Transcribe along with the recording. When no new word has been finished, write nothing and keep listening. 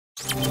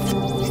We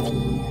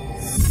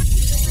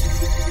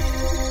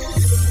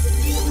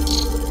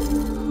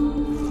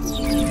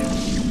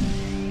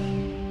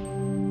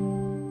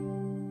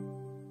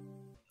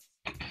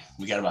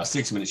got about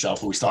 6 minutes, y'all,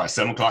 before we start.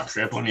 7 o'clock,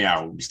 straight up on the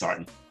hour, we'll be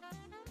starting.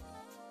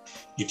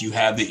 If you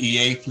have the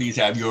EA, please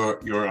have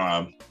your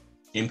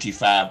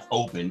MT5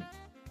 open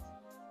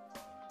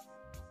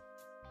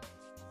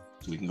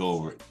so we can go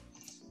over it.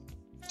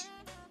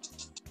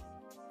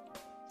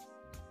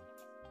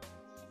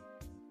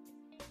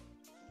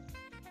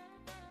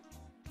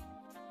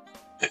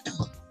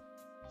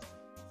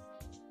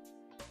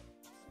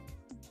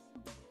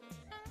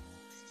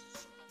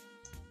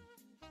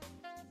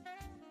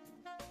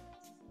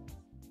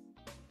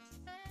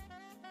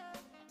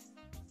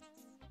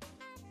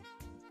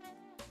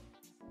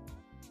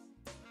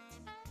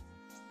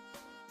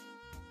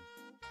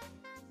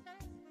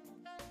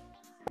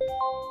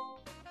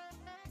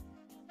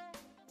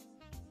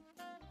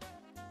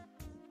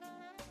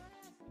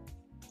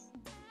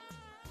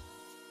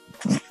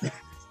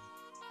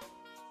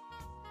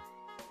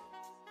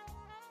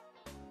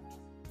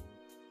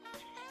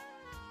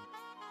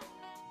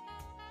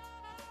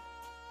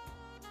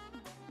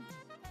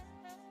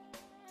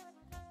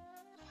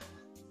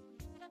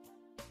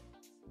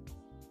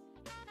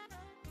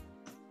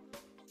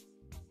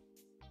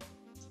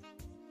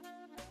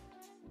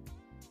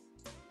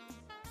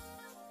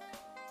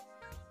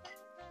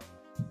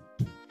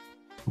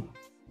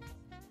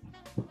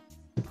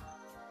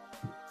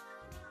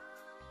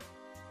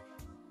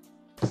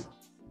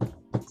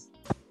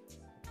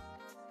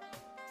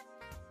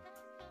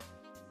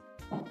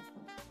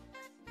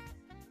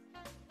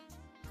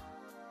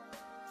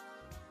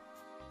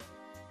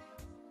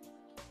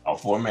 Oh,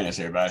 4 minutes,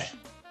 everybody.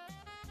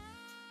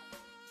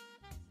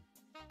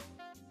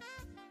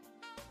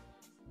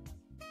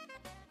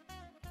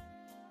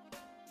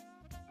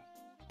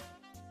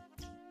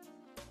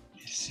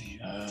 Let's see.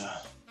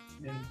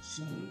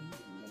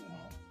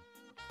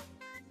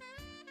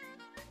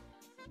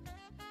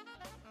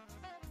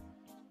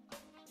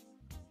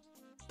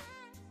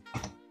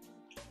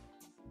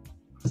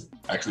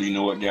 Actually, you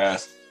know what,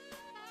 guys?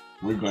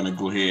 We're gonna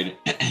go ahead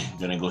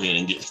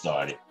and get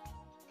started.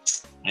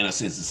 And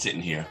since it's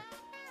sitting here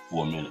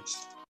 4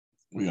 minutes,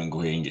 we're gonna go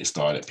ahead and get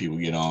started. People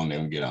get on, they're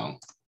gonna get on.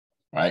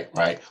 Right.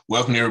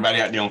 Welcome to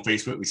everybody out there on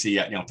Facebook. We see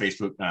you out there on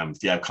Facebook.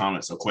 If you have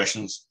comments or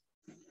questions,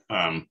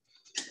 go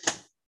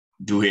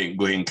ahead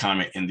and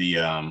comment in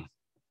the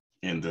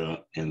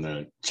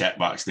chat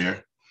box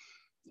there.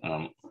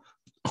 Of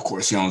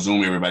course, here on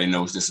Zoom, everybody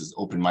knows this is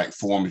open mic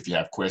forum. If you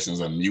have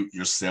questions, unmute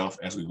yourself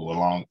as we go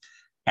along.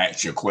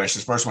 Ask your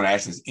questions. First one I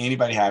ask is,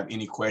 anybody have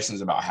any questions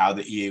about how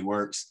the EA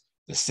works?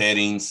 The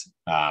settings,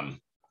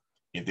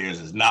 if theirs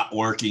is not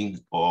working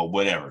or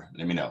whatever,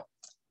 let me know.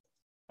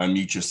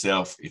 Unmute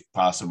yourself if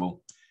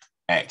possible.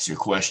 Ask your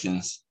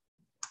questions.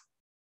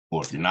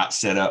 Or if you're not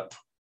set up,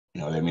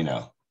 let me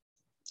know.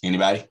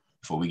 Anybody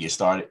before we get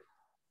started?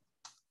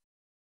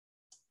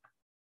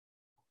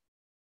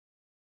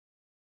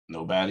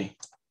 Nobody?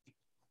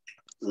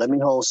 Let me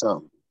hold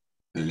some.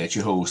 Let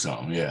you hold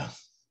some, yeah.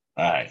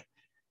 All right.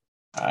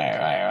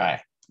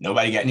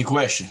 Nobody got any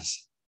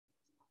questions?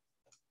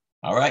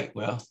 All right,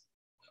 well, I'm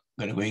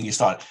gonna go ahead and get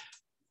started.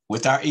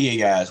 With our EA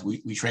guys,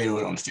 we trade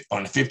on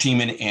the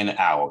 15-minute and an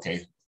hour,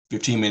 okay?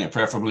 15-minute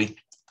preferably,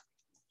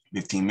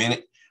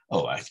 15-minute.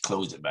 Oh, I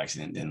closed it by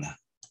accident, didn't I?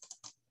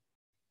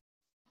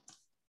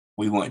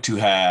 We want to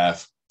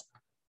have,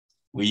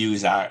 we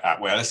use well,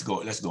 let's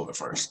go over it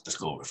first.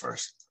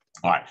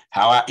 All right,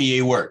 how our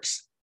EA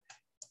works.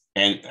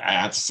 And I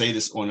have to say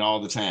this on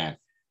all the time.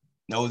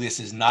 No, this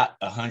is not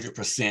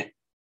 100%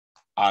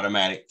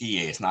 automatic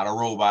EA. It's not a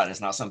robot.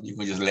 It's not something you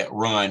can just let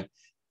run,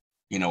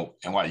 and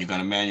what you're going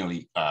to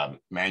manually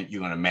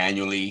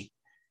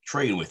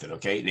trade with it.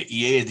 Okay. The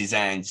EA is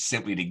designed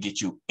simply to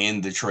get you in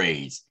the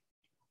trades.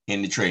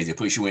 It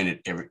puts you in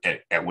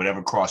it at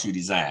whatever cross you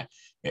design.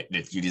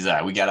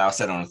 We got our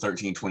set on the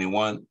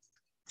 1321.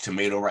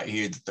 Tomato right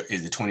here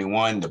is the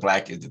 21. The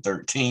black is the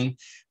 13.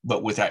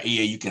 But with our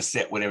EA, you can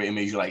set whatever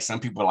image you like. Some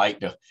people like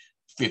the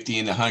 50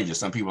 and the 100.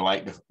 Some people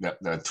like the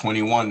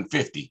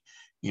 2150.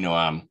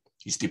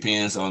 It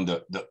depends on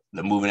the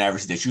moving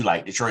average that you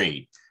like to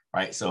trade,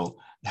 right? So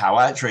how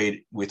I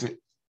trade with it,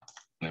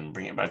 let me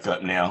bring it back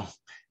up now,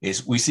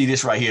 is we see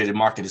this right here, the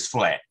market is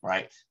flat,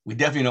 right? We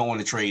definitely don't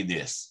want to trade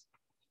this.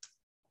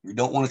 We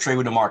don't want to trade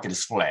when the market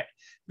is flat,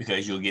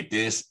 because you'll get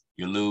this,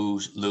 you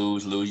lose.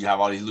 You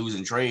have all these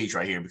losing trades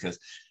right here because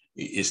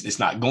it's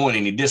not going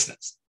any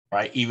distance,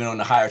 right? Even on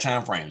the higher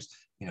time frames,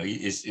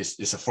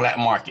 it's a flat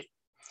market.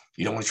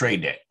 You don't want to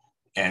trade that.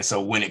 And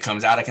so when it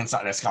comes out of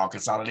that's called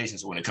consolidation.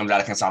 So when it comes out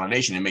of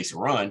consolidation, it makes a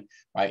run,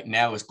 right?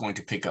 Now it's going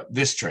to pick up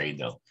this trade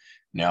though.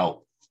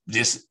 Now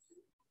this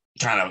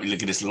kind of,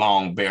 look at this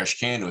long bearish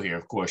candle here.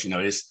 Of course,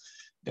 it's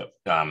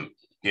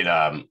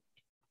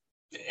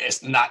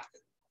not,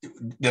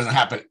 it doesn't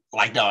happen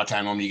like that all the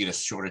time. Normally you get a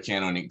shorter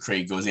candle and the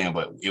trade goes in,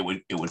 but it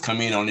would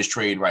come in on this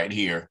trade right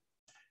here,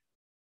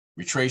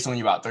 retrace on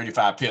you about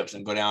 35 pips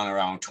and go down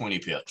around 20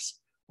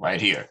 pips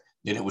right here.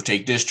 Then it would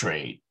take this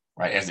trade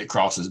right? As it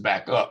crosses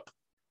back up,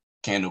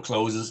 candle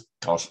closes,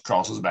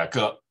 crosses back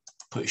up,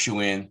 puts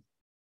you in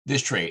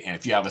this trade. And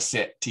if you have a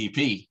set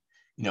TP,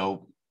 you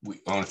know,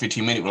 on a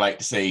 15-minute, we like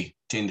to say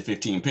 10 to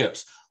 15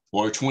 pips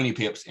or 20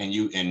 pips, and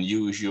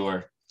use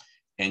your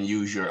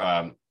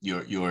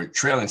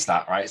trailing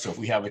stop, right? So if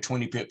we have a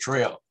 20 pip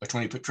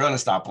trailing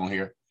stop on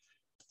here,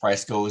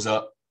 price goes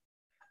up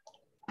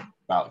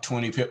about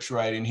 20 pips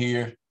right in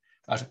here,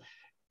 and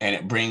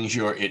it brings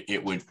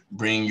it would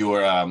bring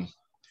your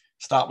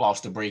stop loss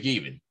to break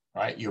even,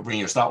 right? You'll bring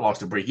your stop loss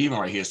to break even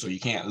right here, so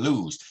you can't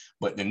lose.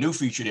 But the new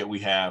feature that we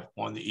have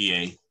on the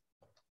EA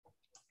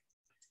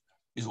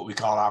is what we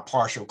call our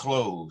partial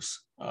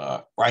close.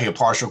 Right here,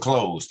 partial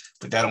close.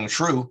 Put that on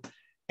true,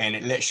 and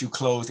it lets you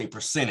close a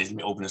percentage. Let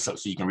me open this up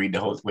so you can read the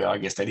whole. Well, I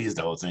guess that is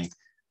the whole thing.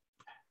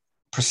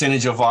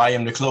 Percentage of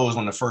volume to close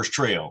on the first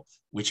trail,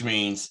 which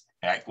means,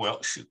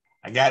 well, shoot,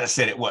 I got to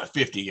set it what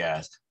 50,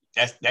 guys.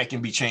 That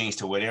can be changed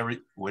to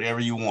whatever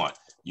you want.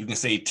 You can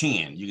say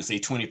 10, you can say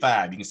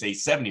 25, you can say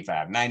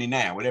 75,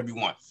 99, whatever you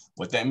want.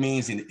 What that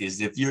means is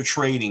if you're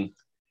trading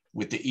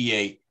with the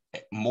EA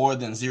more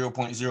than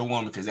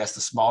 0.01, because that's the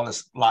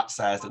smallest lot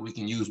size that we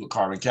can use with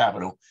Carbon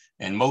Capital,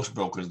 and most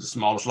brokers, the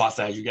smallest lot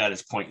size you got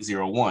is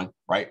 0.01,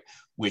 right?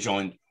 Which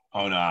on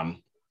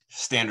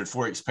standard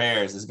Forex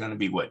pairs is going to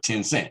be what,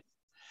 10 cents.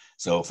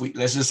 So if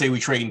let's just say we're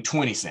trading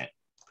 20 cents,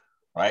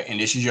 right? And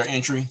this is your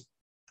entry.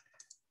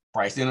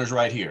 Price enters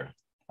right here,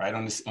 right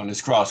on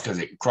this cross, because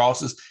it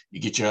crosses, you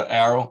get your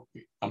arrow.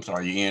 I'm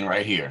sorry, you end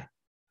right here.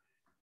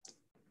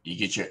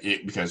 You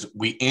get because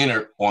we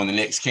enter on the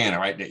next candle,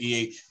 right? The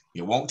EA,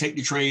 it won't take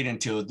the trade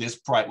until this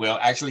price. Well,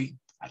 actually,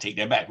 I take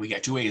that back. We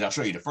got two ways. I'll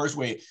show you. The first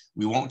way,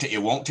 it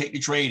won't take the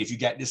trade if you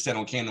got this set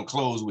on candle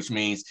close, which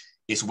means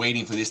it's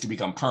waiting for this to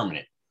become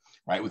permanent,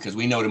 right? Because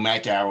we know the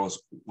MAC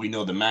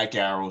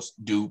arrows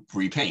do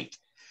repaint,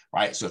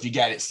 right? So if you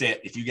got it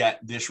set, if you got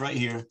this right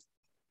here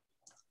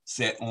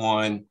set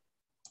on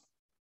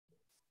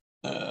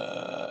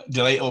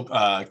delay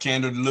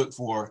candle to look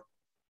for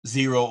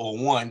 0 or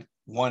 1,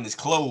 1 is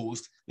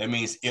closed. That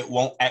means it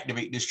won't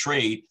activate this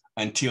trade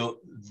until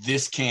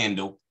this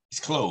candle is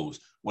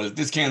closed. Well, if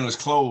this candle is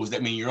closed,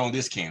 that means you're on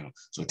this candle.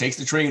 So it takes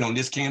the trade on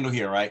this candle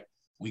here, right?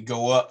 We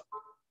go up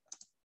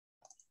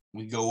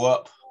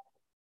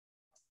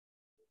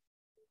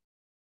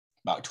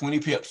about 20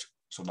 pips.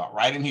 So about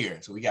right in here.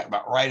 So we got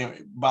about right in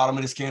the bottom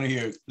of this candle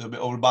here, a little bit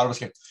over the bottom of this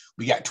candle.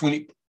 We got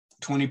 20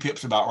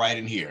 pips about right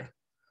in here,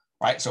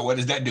 right? So what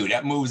does that do?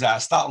 That moves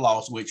our stop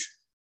loss, which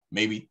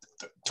maybe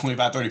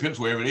 25, 30 pips,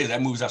 wherever it is,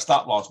 that moves our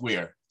stop loss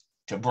where?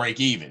 To break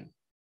even,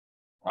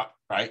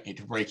 right? And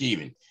to break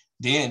even.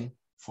 Then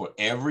for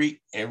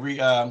every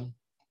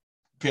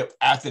pip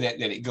after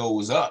that it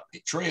goes up,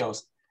 it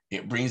trails,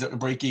 it brings up the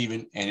break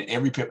even, and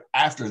every pip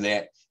after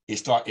that,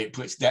 it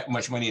puts that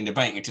much money in the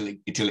bank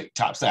until it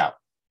tops out.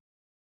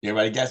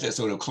 Everybody got that?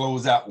 So it'll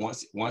close out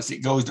once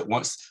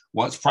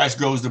price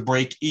goes to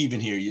break even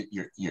here,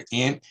 you're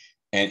in,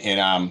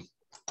 and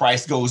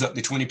price goes up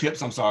to 20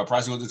 pips. I'm sorry,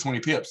 price goes to 20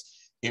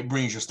 pips. It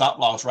brings your stop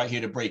loss right here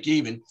to break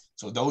even.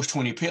 So those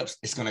 20 pips,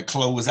 it's going to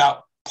close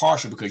out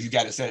partial because you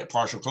got it set at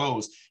partial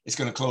close. It's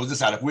going to close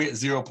this out. If we're at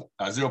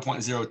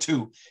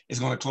 0.02, it's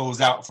going to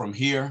close out from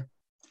here.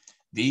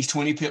 These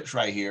 20 pips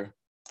right here,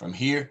 from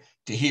here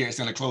to here, it's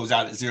going to close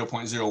out at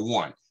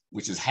 0.01,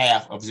 which is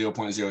half of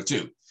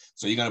 0.02.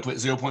 So you're going to put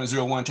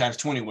 0.01 times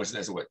 20, which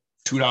that's what,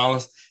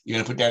 $2. You're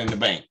going to put that in the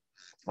bank,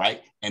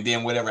 right? And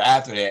then whatever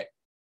after that,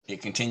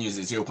 it continues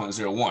at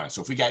 0.01.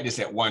 So if we got this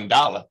at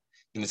 $1,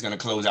 then it's going to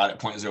close out at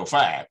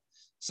 0.05.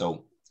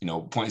 So,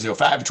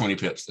 0.05 to 20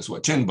 pips, that's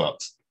what,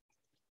 $10.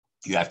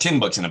 You have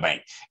 $10 in the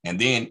bank. And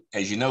then,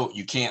 as you know,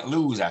 you can't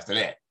lose after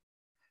that,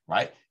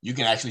 right? You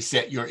can actually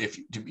set you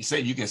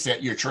can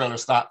set your trailing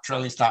stop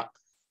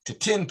to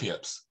 10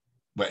 pips.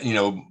 But,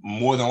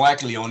 more than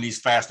likely on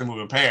these faster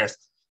moving pairs,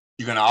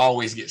 you're going to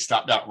always get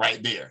stopped out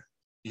right there.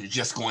 You're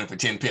just going for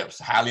 10 pips.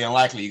 Highly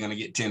unlikely you're going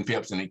to get 10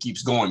 pips and it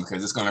keeps going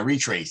because it's going to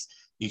retrace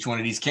each one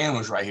of these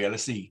candles right here.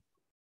 Let's see.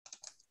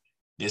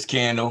 This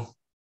candle,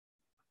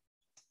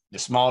 the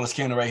smallest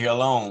candle right here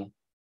alone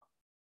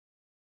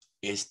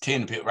is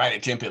 10 pips, right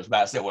at 10 pips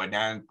by itself, or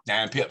 9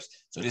 pips.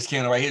 So this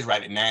candle right here is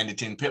right at 9 to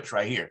 10 pips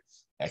right here.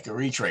 That could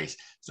retrace.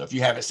 So if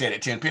you have it set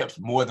at 10 pips,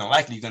 more than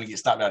likely you're going to get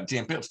stopped out at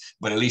 10 pips,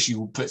 but at least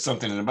you put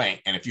something in the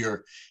bank. And if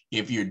you're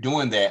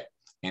doing that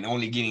and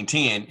only getting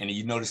 10, and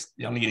you notice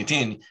you're only getting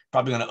 10,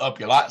 probably going to up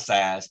your lot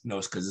size,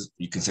 because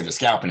you consider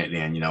scalping it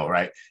then,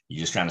 right? You're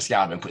just trying to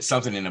scalp and put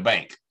something in the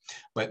bank.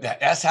 But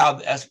that's how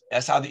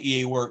the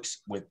EA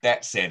works with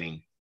that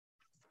setting.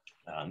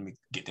 Let me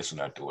get this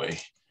one out the way.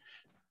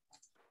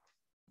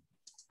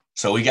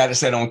 So we got it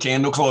set on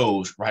candle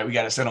close, right? We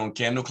got it set on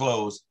candle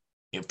close.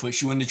 It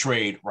puts you in the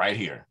trade right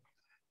here,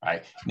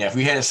 right? Now, if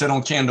we had it set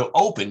on candle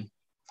open,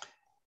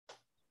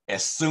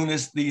 as soon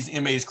as these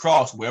MAs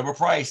cross, wherever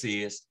price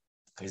is,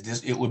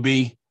 because it would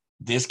be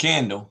this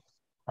candle,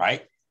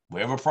 right?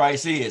 Wherever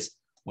price is,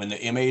 when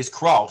the MA is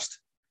crossed,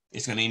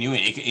 it's going to end you in.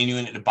 It can end you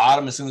in at the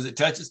bottom as soon as it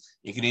touches.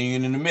 It can end you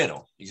in the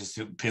middle. It just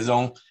depends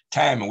on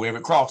time and wherever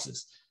it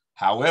crosses.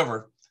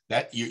 However,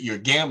 that you're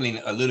gambling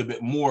a little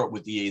bit more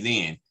with the EA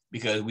then,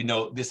 because we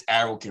know this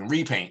arrow can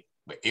repaint,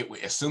 but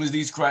as soon as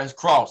these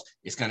cross,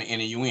 it's going to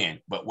enter you in.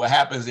 But what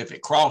happens if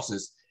it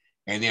crosses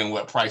and then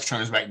what price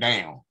turns back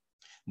down?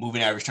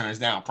 Moving average turns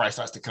down, price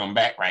starts to come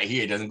back right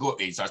here. It doesn't go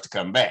up, it starts to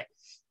come back.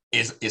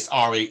 It's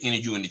already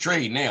entered you in the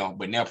trade now,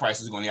 but now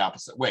price is going the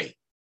opposite way.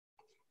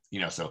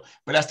 So,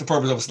 but that's the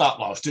purpose of a stop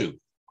loss too,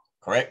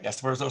 correct? That's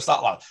the purpose of a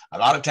stop loss. A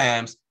lot of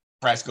times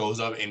price goes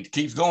up and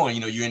keeps going,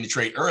 you're in the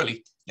trade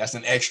early. That's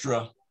an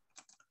extra,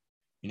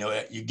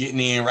 you're getting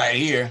in right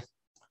here.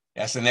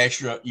 That's an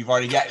extra, you've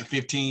already gotten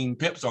 15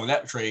 pips on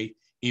that trade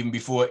even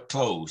before it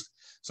closed.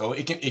 So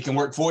it can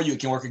work for you, it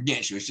can work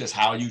against you. It's just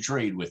how you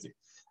trade with it.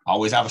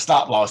 Always have a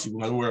stop loss, you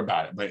don't have to worry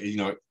about it. But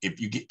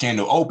if you get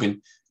candle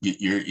open,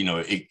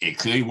 it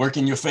could work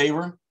in your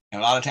favor.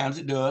 And a lot of times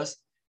it does.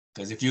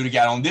 Because if you'd have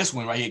got on this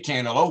one right here,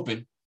 candle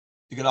open,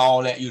 look at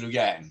all that you'd have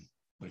gotten.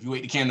 But if you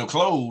wait the candle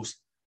close,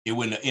 it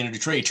wouldn't have entered the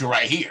trade till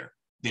right here.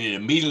 Then it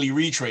immediately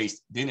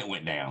retraced, then it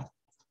went down.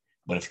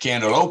 But if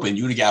candle open,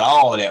 you'd have got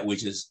all of that,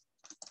 which is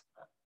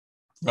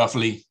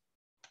roughly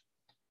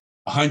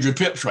 100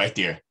 pips right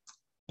there.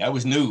 That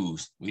was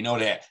news. We know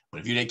that.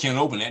 But if you that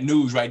candle open, that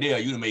news right there,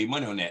 you'd have made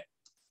money on that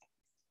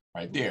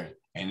right there.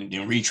 And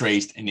then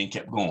retraced and then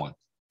kept going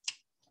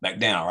back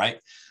down, right?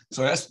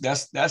 So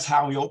that's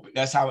how we open.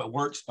 That's how it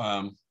works.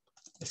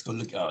 Let's go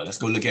look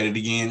at it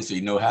again so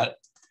you know how it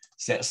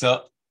sets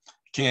up.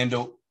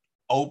 Candle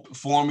open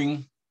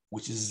forming,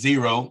 which is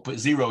 0. Put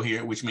 0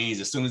 here, which means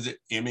as soon as it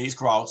MA's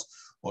cross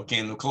or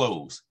candle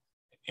close,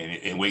 and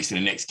it waits to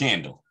the next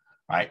candle,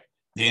 right?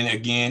 Then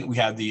again, we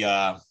have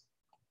the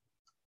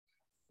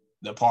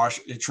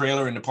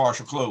trailer and the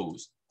partial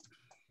close.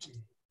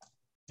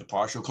 The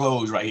partial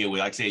close right here,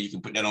 like I said, you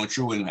can put that on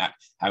true and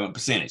have a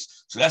percentage.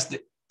 So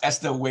that's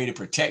the way to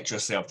protect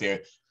yourself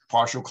there.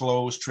 Partial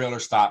close, trailer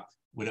stop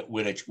with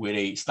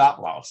a stop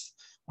loss.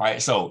 All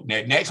right. So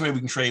the next way we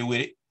can trade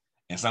with it,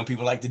 and some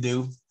people like to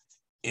do,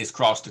 is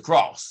cross to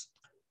cross.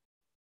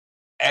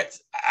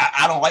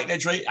 I don't like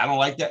that trade. I don't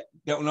like that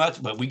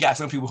much, but we got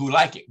some people who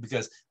like it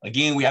because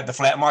again, we have the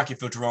flat market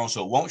filter on,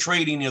 so it won't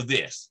trade any of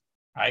this.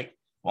 Right?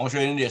 Won't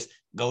trade any of this.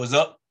 Goes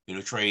up,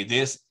 it'll trade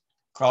this.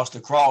 Cross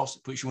to cross,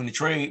 puts you in the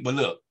trade. But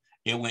look,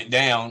 it went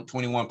down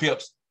 21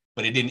 pips,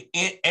 but it didn't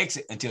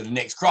exit until the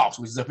next cross,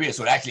 which is up here.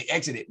 So it actually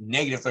exited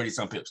negative 30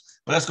 some pips.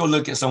 But let's go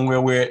look at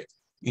somewhere where,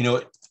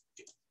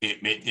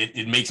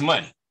 it makes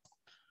money.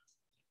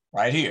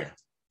 Right here.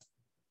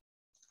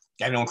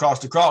 Got it on cross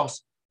to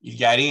cross. You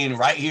got in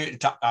right here at the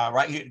top,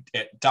 at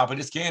the top of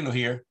this candle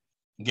here.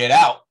 Get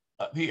out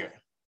up here.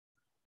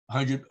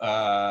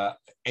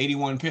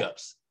 181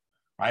 pips,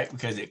 right?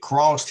 Because it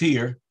crossed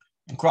here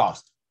and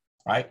crossed,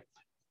 right?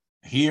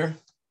 Here,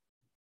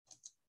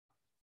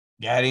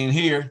 got in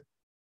here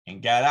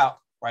and got out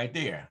right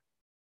there.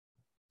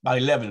 About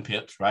 11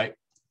 pips, right?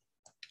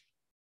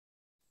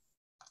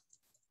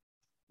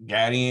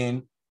 Got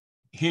in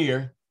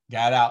here,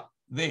 got out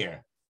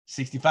there.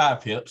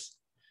 65 pips.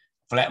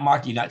 Flat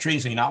market, you're not trading,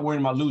 so you're not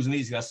worrying about losing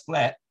these. That's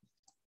flat.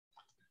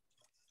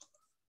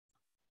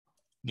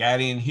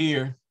 Got in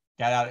here,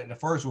 got out at the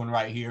first one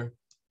right here.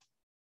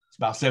 It's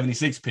about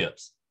 76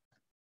 pips.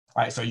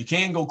 All right, so you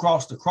can go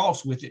cross to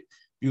cross with it.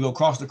 You go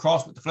cross to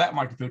cross with the flat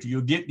market filter,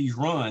 you'll get these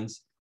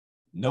runs.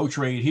 No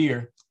trade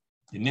here.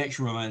 The next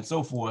run,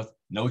 so forth.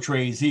 No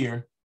trades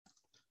here.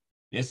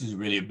 This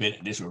really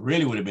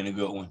would have been a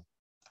good one.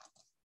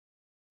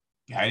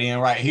 Got in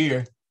right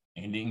here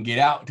and didn't get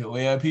out till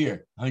way up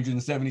here.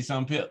 170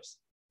 some pips.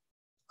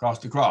 Cross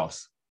to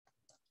cross.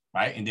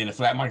 Right? And then the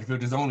flat market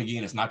filter is on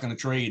again. It's not going to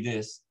trade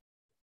this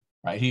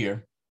right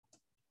here.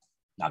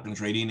 Not going to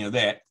trade any of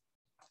that.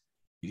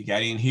 You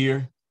got in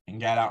here and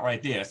got out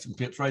right there. That's some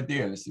pips right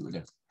there. Let's see what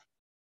that.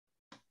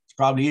 It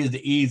probably is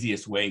the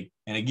easiest way.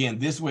 And again,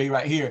 this way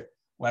right here,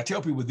 when I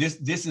tell people this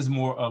is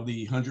more of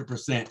the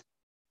 100%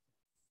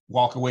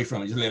 walk away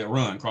from it. Just let it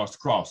run cross to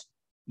cross.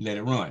 Let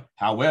it run.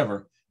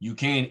 However, you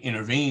can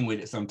intervene with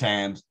it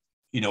sometimes.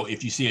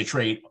 If you see a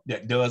trade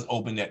that does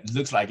open that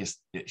looks like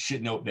it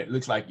shouldn't open, that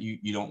looks like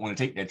you don't want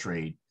to take that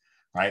trade,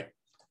 right?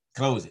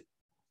 Close it.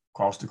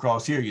 Cross to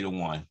cross here, you're the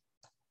one.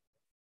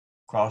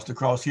 Cross to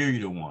cross here,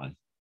 you're the one.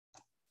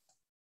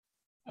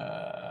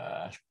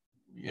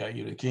 Yeah,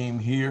 you'd have came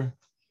here.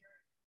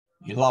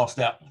 You lost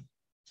that one.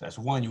 So that's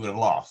one you would have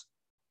lost.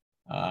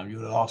 You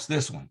would have lost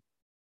this one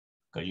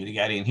because you'd have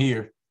got in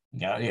here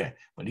and got out here.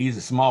 But these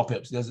are small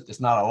pips. It's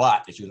not a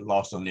lot that you'd have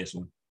lost on this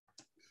one.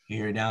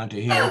 Here down to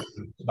here,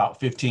 about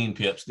 15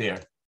 pips there.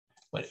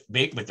 But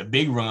the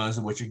big runs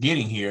of what you're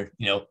getting here,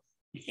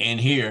 in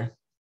here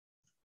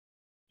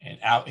and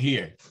out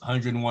here,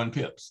 101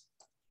 pips.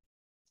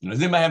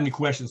 Does anybody have any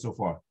questions so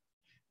far?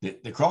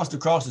 The cross to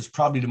cross is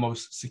probably the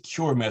most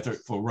secure method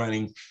for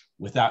running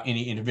without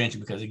any intervention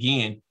because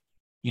again,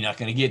 you're not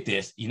going to get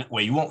this. You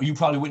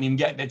probably wouldn't even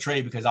get that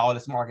trade because all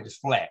this market is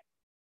flat.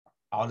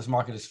 All this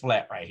market is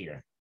flat right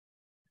here.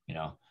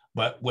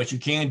 But what you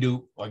can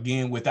do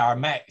again with our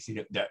MAC, see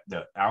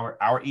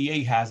our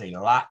EA has a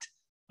lot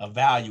of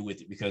value with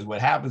it because what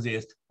happens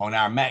is on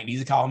our MAC,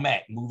 these are called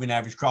MAC, moving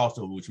average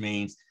crossover, which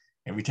means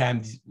Every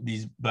time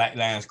these black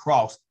lines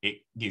cross, it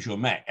gives you a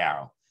MAC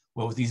arrow.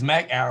 Well, with these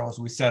MAC arrows,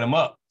 we set them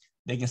up.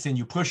 They can send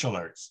you push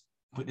alerts.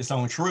 Put this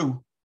on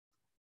true.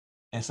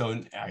 And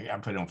so I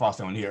put it on false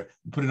on here.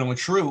 Put it on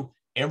true.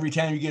 Every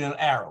time you get an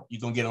arrow,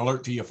 you're going to get an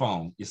alert to your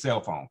phone, your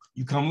cell phone.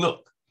 You come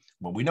look.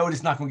 But we know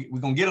it's not going to, we're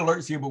going to get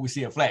alerts here, but we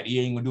see it flat. EA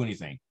ain't going to do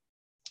anything.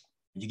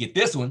 You get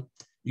this one,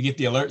 you get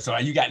the alert. So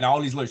you got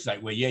all these alerts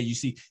like, well, yeah, you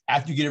see,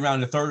 after you get around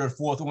the third or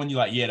fourth one, you're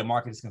like, yeah, the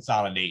market is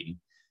consolidating.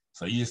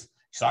 So you just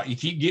start, you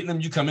keep getting them.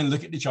 You come in,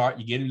 look at the chart.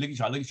 You get it, look at the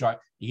chart, look at the chart.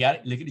 You got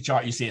it, look at the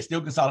chart. You see it's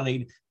still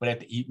consolidating. But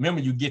at the,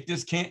 remember, you get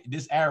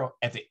this arrow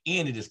at the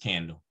end of this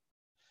candle.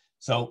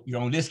 So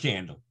you're on this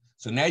candle.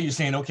 So now you're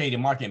saying, okay, the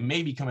market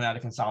may be coming out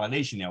of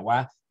consolidation now.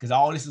 Why? Because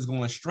all this is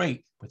going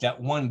straight, but that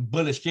one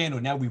bullish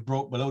candle, now we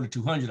broke below the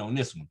 200 on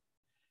this one.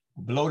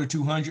 We're below the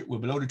 200, we're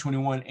below the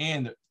 21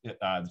 and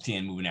the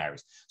 10 moving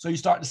average. So you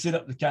start to sit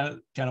up to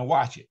kind of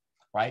watch it,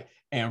 right?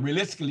 And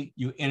realistically,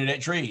 you enter that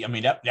trade. I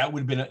mean, that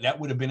would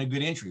have been a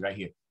good entry right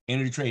here.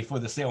 Enter the trade for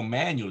the sale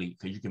manually,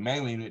 because you can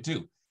manually enter it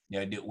too. Now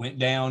it went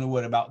down to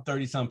what, about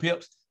 30 some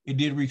pips. It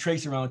did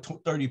retrace around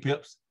 30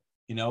 pips,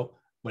 you know,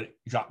 but it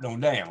dropped on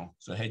down.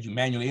 So had you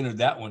manually entered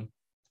that one,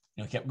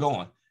 you know, kept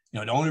going. You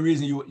know, the only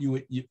reason you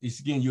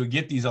would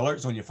get these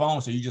alerts on your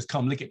phone, so you just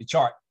come look at the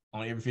chart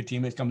on every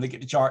 15 minutes, come look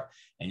at the chart,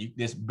 and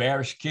this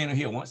bearish candle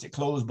here, once it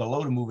closed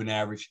below the moving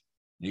average,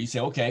 you say,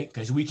 okay,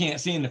 because we can't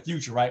see in the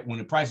future, right? When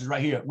the price is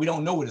right here, we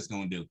don't know what it's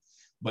going to do.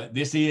 But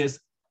this is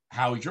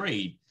how we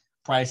trade.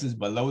 Prices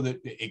below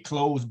it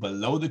closed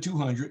below the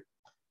 200,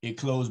 it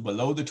closed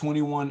below the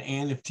 21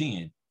 and the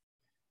 10.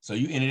 So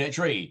you enter that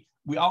trade.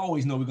 We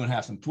always know we're going to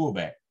have some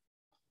pullback.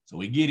 So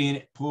we get in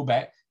it, pull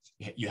back.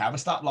 You have a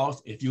stop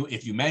loss. If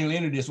you manually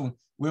enter this one,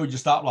 where would your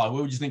stop loss?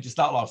 Where would you think your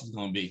stop loss is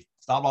going to be?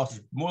 Stop loss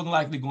is more than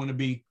likely going to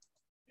be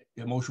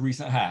the most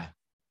recent high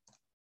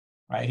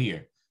right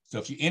here. So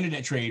if you enter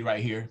that trade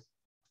right here,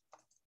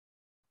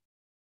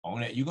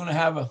 on that, you're going to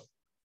have a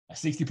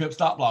 60 pip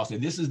stop loss.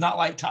 And this is not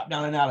like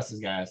top-down analysis,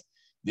 guys.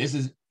 This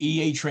is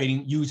EA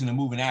trading using the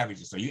moving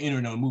averages. So you're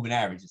entering on the moving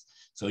averages.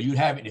 So you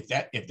have it.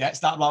 If that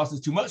stop loss is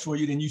too much for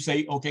you, then you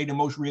say, okay, the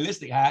most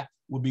realistic high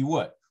would be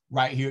what?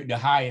 Right here, the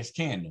highest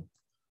candle,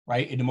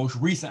 right? In the most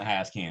recent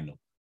highest candle,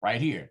 right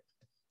here.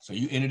 So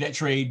you enter that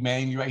trade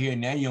manually right here.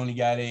 Now you only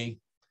got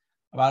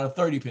about a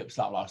 30 pip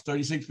stop loss,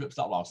 36 pip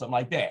stop loss, something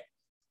like that,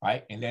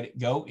 right? And let it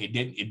go.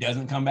 It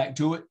doesn't come back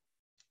to it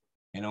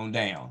and on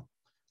down,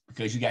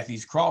 because you got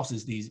these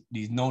crosses, these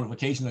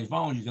notifications on your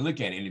phone. You can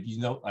look at it. And if you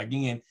know,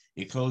 again,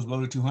 it closed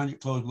below the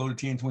 200, closed below the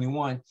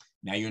 1021.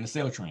 Now you're in a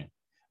sell trend.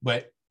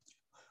 But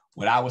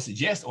what I would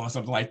suggest on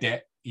something like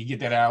that, you get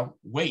that out,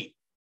 wait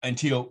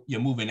until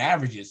your moving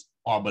averages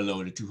are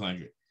below the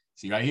 200.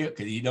 See right here?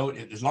 Because you know,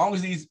 as long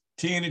as these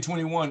 10 and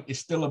 21 is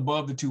still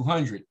above the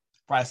 200,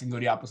 price can go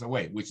the opposite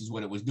way, which is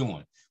what it was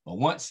doing. But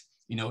once,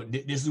 you know,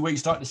 this is where you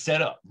start to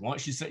set up.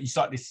 Once you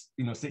start to,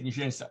 you know, sit in your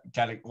chair and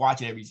kind of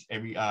watch it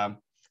every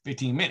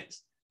 15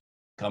 minutes.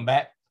 Come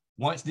back.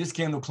 Once this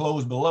candle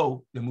closed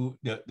below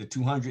the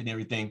 200 and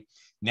everything,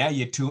 now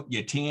your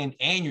 10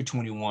 and your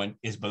 21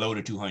 is below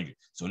the 200.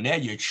 So now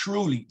you're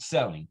truly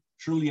selling,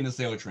 truly in a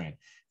sell trend.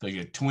 Because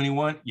your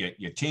 21,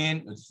 your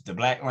 10, the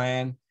black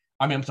line.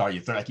 I'm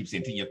sorry, I keep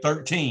saying your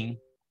 13,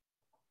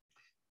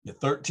 your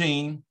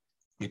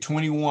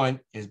 21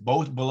 is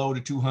both below the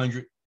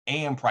 200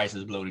 and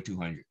prices below the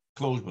 200,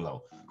 close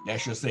below.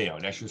 That's your sale.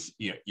 That's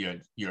your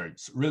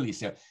really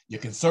sell, your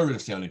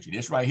conservative sell entry.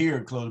 This right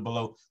here, close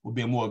below, will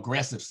be a more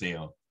aggressive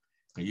sell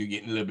because you're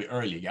getting a little bit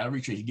early. You got to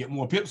retrace. You get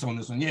more pips on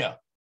this one, yeah.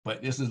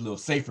 But this is a little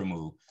safer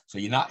move. So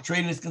you're not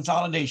trading this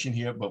consolidation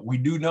here, but we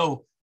do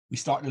know, we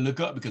start to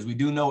look up because we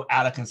do know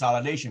out of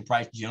consolidation,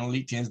 price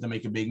generally tends to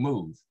make a big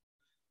move.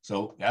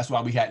 So that's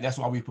why we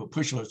put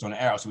push alerts on the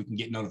arrow so we can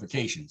get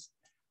notifications,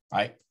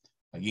 right?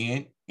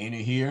 Again, in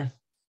here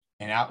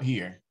and out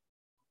here,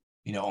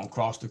 you know, on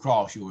cross to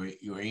cross,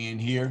 you're in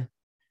here.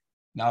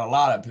 Not a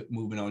lot of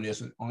movement on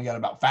this one. Only got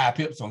about 5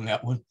 pips on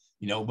that one,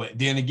 you know, but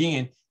then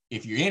again,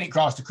 if you're in it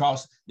cross to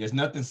cross, there's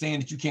nothing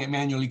saying that you can't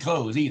manually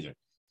close either.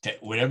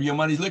 Whatever your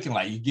money's looking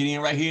like, you get in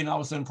right here and all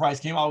of a sudden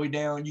price came all the way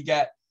down. You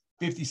got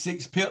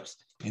 56 pips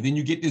and then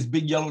you get this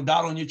big yellow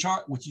dot on your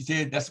chart, which you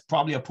said that's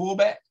probably a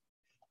pullback.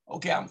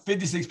 Okay, I'm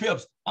 56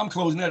 pips. I'm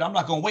closing that. I'm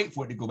not going to wait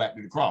for it to go back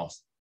to the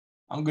cross.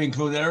 I'm going to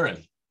close that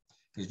early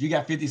because you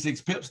got 56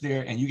 pips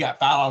there and you got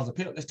 $5 a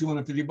pip. That's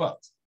 $250.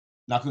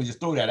 Not going to just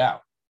throw that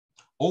out.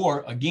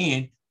 Or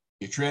again,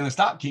 if trailing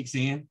stop kicks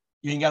in,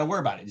 you ain't got to worry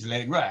about it. Just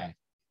let it ride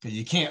because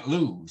you can't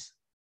lose,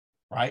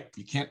 right?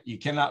 You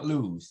cannot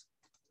lose.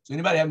 So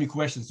anybody have any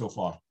questions so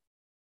far?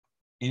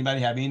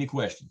 Anybody have any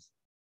questions?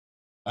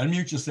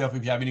 Unmute yourself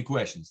if you have any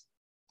questions.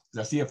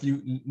 Because I see a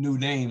few new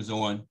names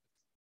on.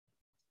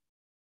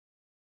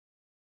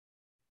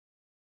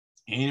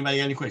 Anybody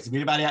got any questions? If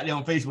anybody out there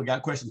on Facebook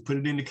got questions, put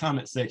it in the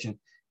comment section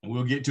and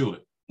we'll get to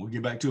it. We'll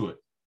get back to it.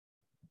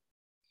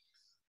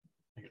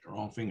 I got the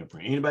wrong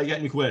fingerprint. Anybody got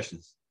any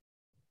questions?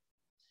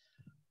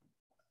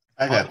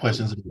 I got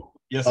questions about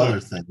yes, other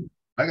things.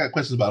 I got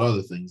questions about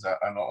other things.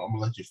 I know I'm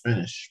gonna let you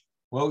finish.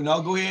 Well,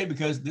 no, go ahead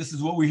because this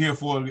is what we're here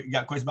for. You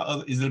got questions about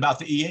other? Is it about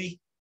the EA?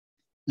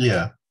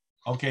 Yeah.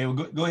 Okay, well,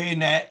 go ahead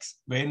next.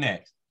 Go ahead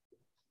next.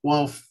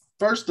 Well,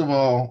 first of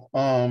all,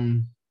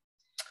 on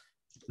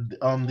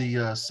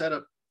the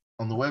setup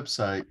on the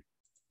website,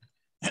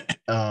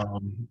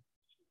 are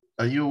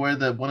you aware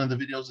that one of the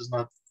videos is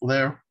not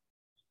there?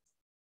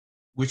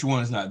 Which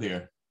one is not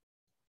there?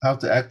 How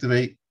to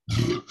activate,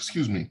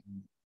 excuse me,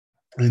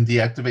 and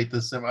deactivate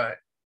the semi.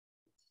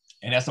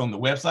 And that's on the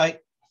website?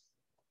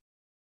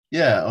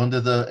 Yeah,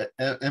 under the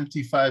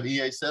MT5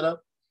 EA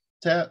setup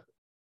tab,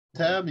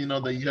 you know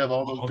that you have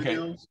all those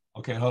videos.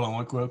 Okay, hold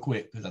on real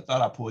quick because I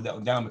thought I pulled that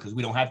one down because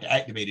we don't have to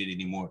activate it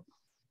anymore.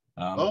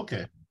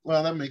 Okay,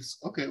 well that makes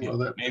okay. Well,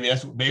 that maybe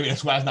that's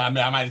why it's not.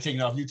 I might have taken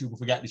it off YouTube and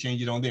forgot to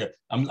change it on there.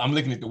 I'm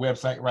looking at the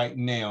website right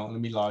now. Let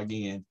me log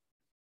in.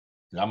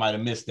 I might have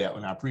missed that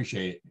one. I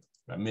appreciate it.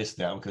 I missed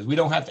that one because we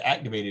don't have to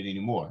activate it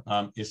anymore.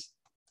 Come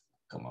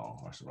on,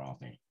 that's the wrong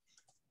thing.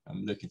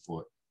 I'm looking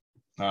for it.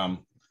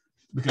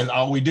 Because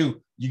all we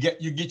do, you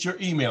get your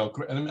email.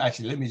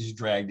 Let me just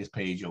drag this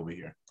page over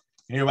here.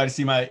 Can everybody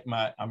see my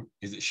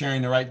is it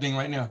sharing the right thing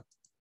right now?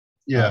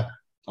 Yeah.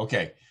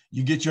 Okay.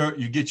 You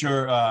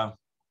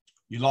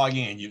log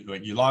in.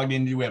 You logged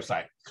into your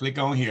website. Click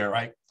on here,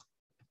 right?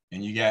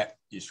 And you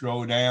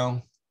scroll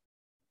down,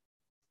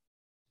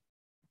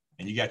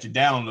 and you got your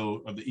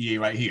download of the EA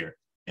right here.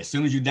 As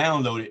soon as you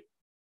download it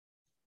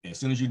and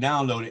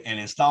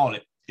install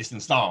it, it's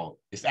installed.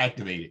 It's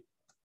activated.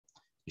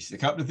 It's a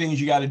couple of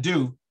things you got to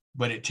do,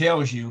 but it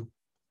tells you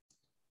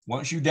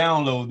once you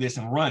download this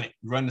and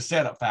run the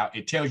setup file,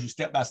 it tells you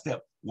step by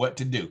step what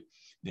to do.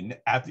 Then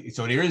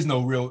so there is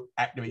no real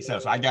activate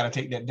setup. So I got to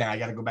take that down. I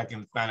got to go back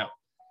and find out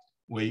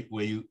where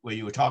you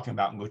were talking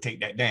about and go take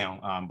that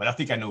down. But I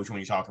think I know which one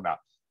you're talking about.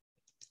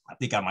 I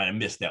think I might have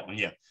missed that one.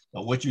 Yeah.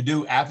 But what you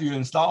do after you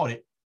installed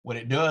it, what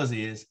it does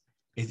is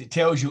it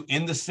tells you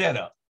in the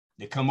setup,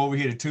 they come over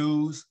here to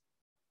tools,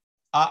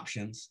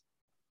 options.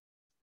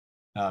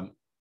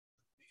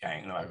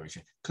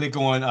 Click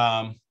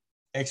on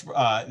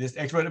this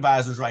expert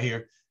advisors right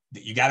here.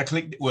 You got to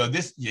click. Well,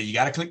 you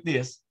got to click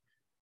this.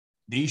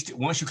 These two,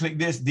 once you click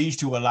this, these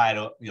two will light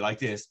up. You like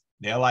this,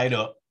 they'll light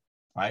up,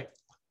 right?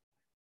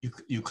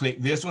 You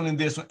click this one, and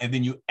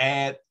then you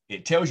add.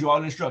 It tells you all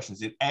the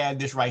instructions. It add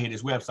this right here,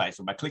 this website.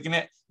 So by clicking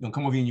that, you're gonna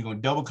come over here and you're gonna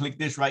double click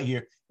this right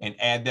here and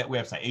add that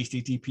website,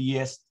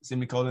 https://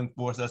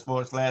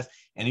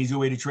 and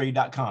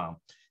easywaytotrade.com.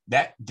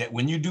 That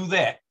when you do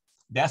that,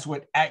 that's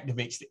what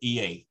activates the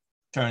EA,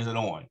 turns it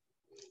on.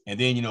 And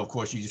then, of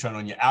course, you just turn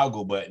on your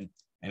algo button,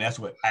 and that's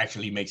what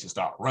actually makes it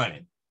start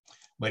running.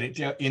 But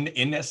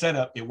in that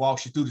setup, it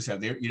walks you through the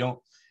setup. There, you don't,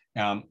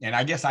 and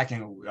I guess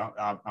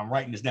I'm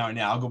writing this down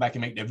now. I'll go back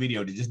and make that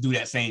video to just do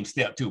that same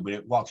step too, but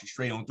it walks you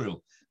straight on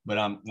through. But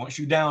once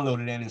you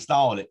download it and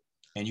install it,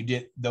 and you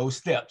did those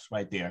steps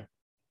right there,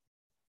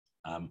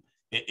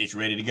 it's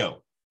ready to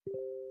go.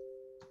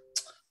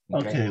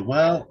 Okay,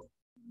 well,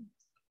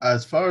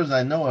 as far as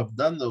I know, I've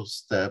done those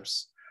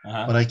steps.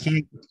 But I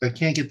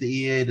can't get the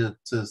EA to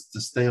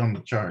stay on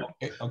the chart.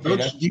 Okay.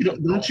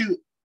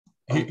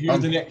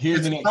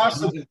 Here's the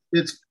next.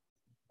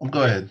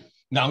 Go ahead.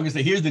 Now I'm gonna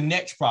say here's the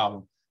next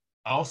problem.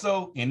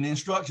 Also, in the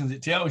instructions,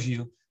 it tells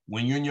you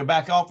when you're in your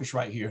back office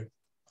right here.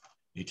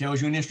 It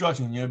tells you in the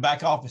instructions when you're in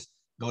back office.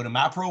 Go to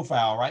my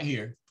profile right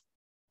here.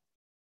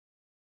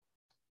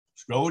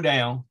 Scroll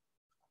down.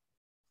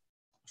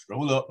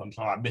 Scroll up. I'm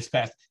sorry, I missed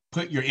past.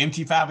 Put your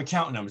MT5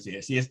 account numbers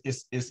here. See,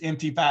 it's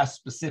MT5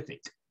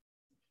 specific.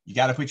 You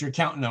got to put your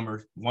account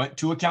numbers,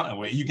 two account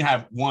numbers. You can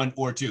have one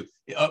or two,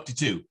 up to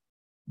two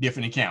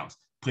different accounts.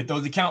 Put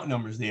those account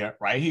numbers there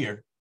right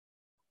here,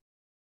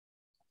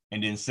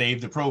 and then save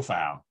the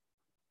profile.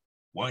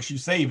 Once you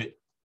save it,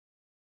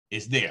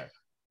 it's there.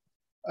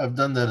 I've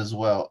done that as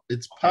well.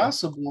 It's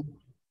possible.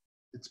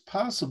 It's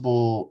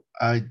possible.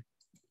 I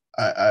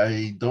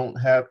don't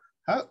have.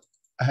 I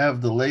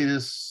have the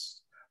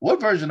latest. What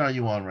version are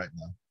you on right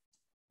now?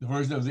 The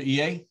version of the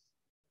EA.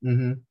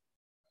 Mm-hmm.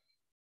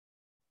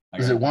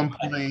 Is it 1.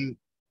 I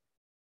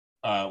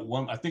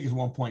think it's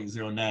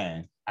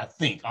 1.09. I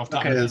think.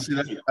 Okay, see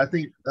that, I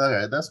think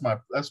okay, that's my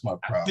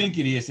problem. I think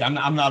it is. I'm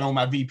not on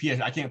my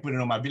VPS. I can't put it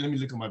on my. Let me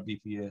look at my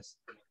VPS.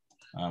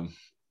 I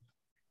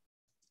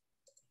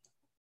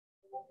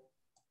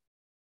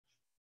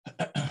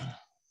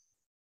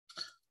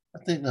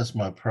think that's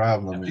my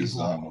problem. Is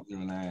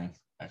 1.09.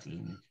 Actually,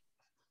 let me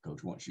go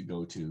to once you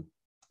go to.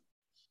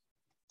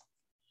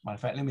 Matter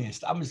of fact, I'm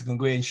just gonna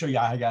go ahead and show you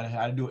how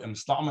to do it. I'm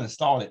gonna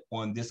install it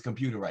on this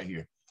computer right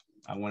here.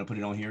 I want to put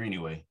it on here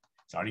anyway.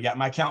 So I already got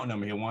my account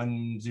number here,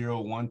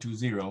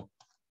 10120. So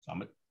I'm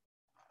gonna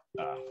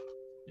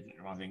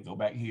wrong thing. Go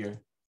back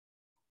here.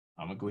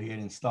 I'm gonna go ahead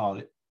and install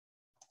it.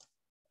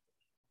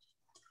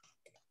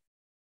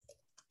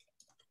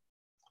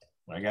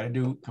 What I gotta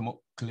do, come up,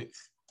 click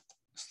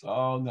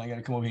install. Then I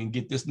gotta come over here and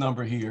get this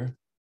number here,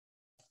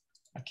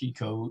 my key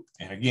code.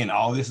 And again,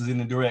 all this is in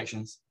the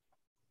directions.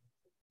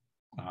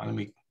 Let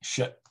me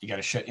you got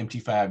to shut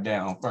MT5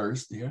 down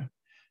first here.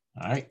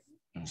 All right,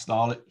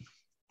 install it.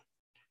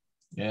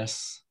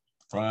 Yes.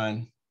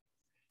 Run.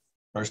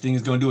 First thing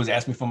it's going to do is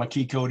ask me for my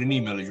key code and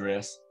email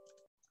address.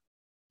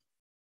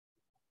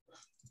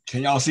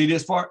 Can y'all see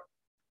this part?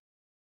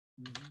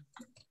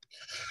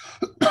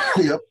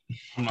 Yep.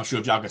 I'm not sure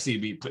if y'all can see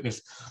me putting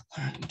this.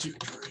 1, 2,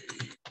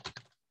 3.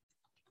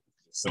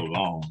 So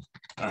long.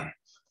 All right.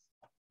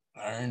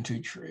 Learn to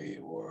trade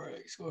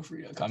Forex. Go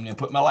free. Come in,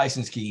 put my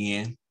license key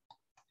in,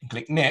 and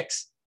click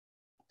next.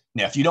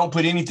 Now, if you don't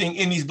put anything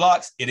in these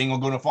blocks, it ain't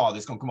gonna go no farther.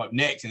 It's gonna come up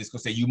next, and it's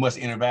gonna say you must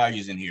enter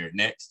values in here.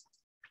 Next.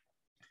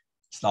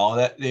 Install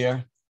that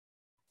there.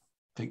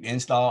 Click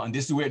install, and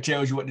this is where it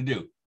tells you what to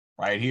do.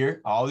 Right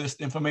here, all this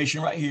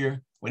information right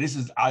here. Well, this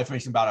is all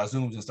information about our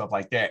Zooms and stuff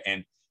like that,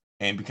 and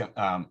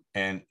become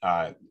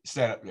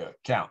set up the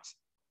accounts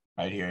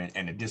right here,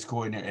 and the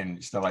Discord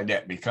and stuff like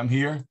that. But come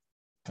here,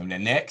 come to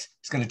next.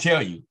 It's going to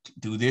tell you to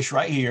do this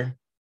right here.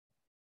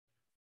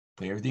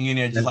 Put everything in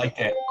there just like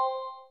that.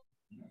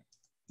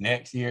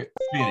 Next here,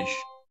 finish.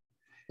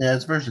 Yeah,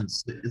 it's version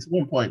 6. It's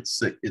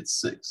 1.6.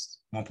 It's 6.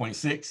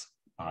 1.6.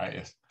 All right,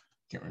 yes.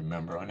 Can't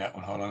remember on that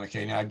one. Hold on.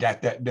 Okay, now I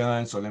got that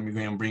done. So let me go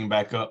ahead and bring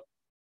back up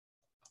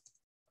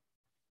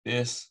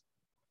this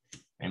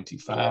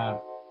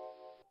MT5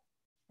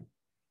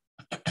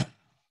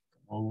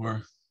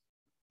 over.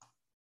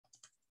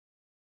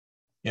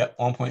 Yep,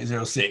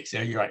 1.06.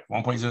 Yeah, you're right.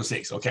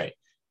 1.06. Okay.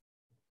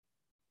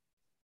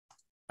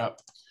 Yep.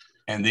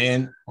 And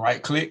then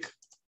right click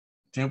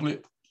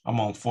template. I'm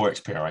on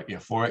Forex pair right here.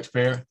 Forex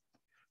pair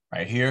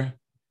right here.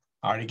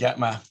 I already got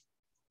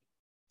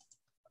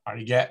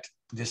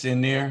this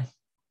in there.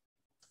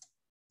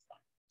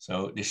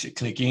 So this should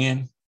click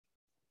in.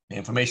 The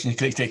information you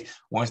click takes,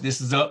 once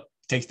this is up,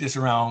 takes this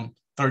around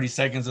 30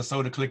 seconds or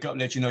so to click up,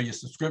 let you know your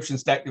subscription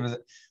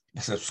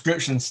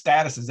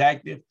status is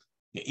active,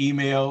 your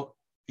email,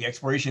 the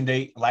expiration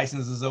date,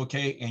 license is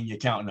okay, and your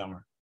account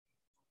number.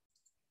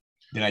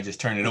 Then I just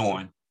turn it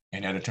on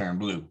and that'll turn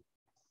blue.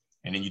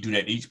 And then you do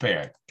that each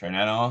pair. Turn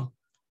that on.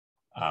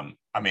 I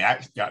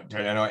got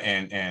turn that on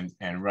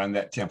and run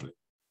that template.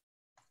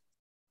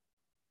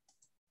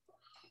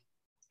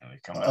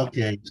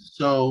 Okay,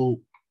 so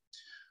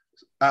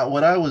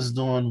what I was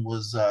doing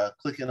was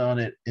clicking on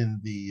it in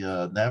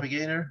the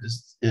navigator.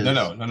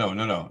 No.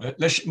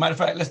 Matter of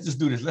fact, let's just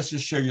do this. Let's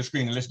just share your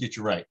screen and let's get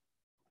you right.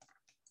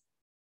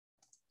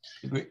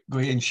 Go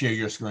ahead and share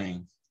your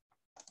screen.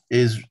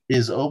 Is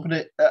open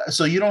it.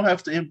 So you don't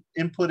have to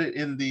input it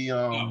in the.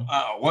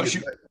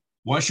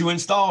 Once you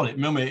install it,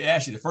 remember it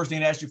asked you, the first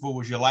thing it asked you for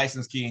was your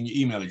license key and your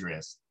email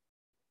address.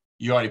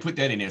 You already put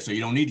that in there, so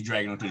you don't need to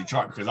drag it onto the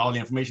chart because all the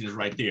information is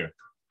right there.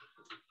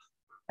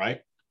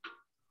 Right?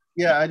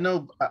 Yeah, I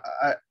know.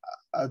 I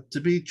to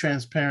be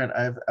transparent,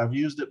 I've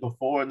used it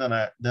before, and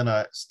then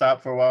I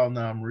stopped for a while.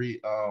 Now I'm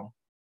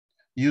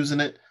using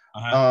it.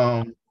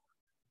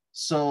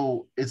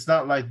 So it's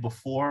not like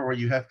before where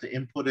you have to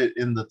input it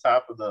in the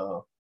top of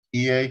the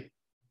EA.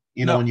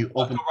 You know, when you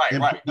open.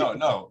 Right.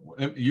 No.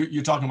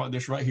 You're talking about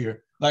this right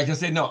here. Like I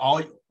said, no.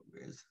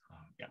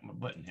 Got my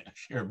button here.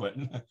 Share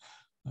button.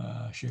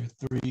 Share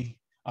 3.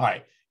 All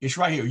right, it's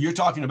right here. You're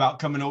talking about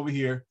coming over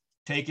here,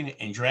 taking it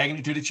and dragging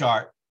it to the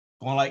chart,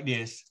 going like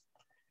this,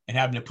 and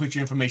having to put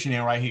your information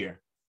in right here.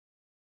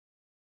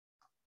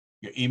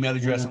 Your email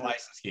address and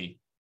license key.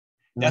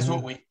 That's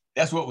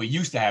what we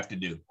used to have to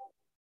do.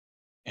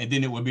 And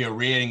then it would be a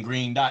red and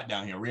green dot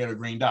down here, red or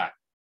green dot,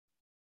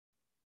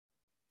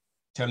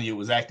 telling you it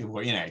was active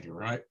or inactive,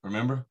 right?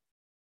 Remember?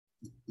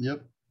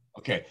 Yep.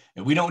 Okay.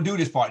 And we don't do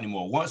this part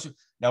anymore. Once we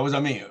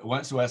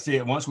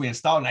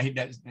installed it, I hit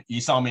that, you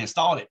saw me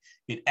install it,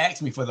 it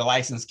asked me for the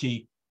license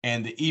key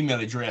and the email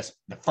address,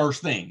 the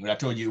first thing. But I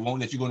told you it won't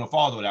let you go no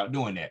farther without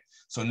doing that.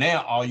 So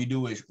now all you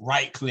do is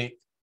right click,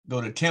 go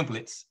to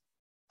templates,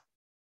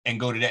 and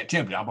go to that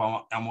template. I'm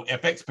on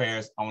FX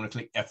pairs. I want to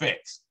click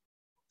FX.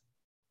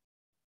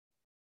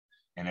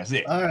 And that's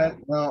it. All right.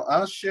 Well,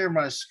 I'll share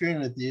my screen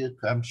with you.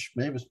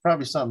 Maybe it's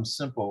probably something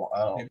simple.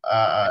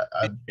 I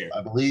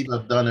believe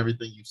I've done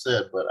everything you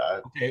said, but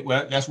okay.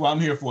 Well, that's what I'm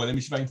here for. Let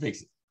me see if I can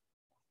fix it.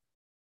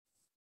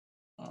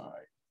 All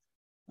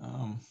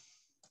right.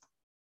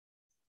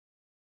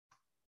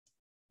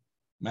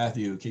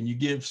 Matthew, can you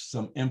give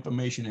some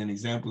information and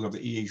examples of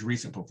the EA's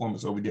recent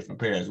performance over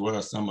different pairs? What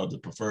are some of the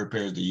preferred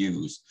pairs to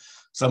use?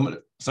 Some of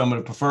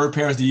the preferred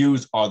pairs to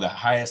use are the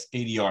highest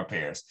ADR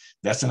pairs.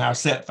 That's in our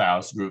set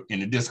files group,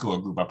 in the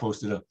Discord group. I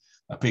posted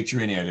a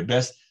picture in there. The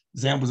best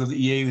examples of the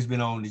EA has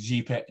been on the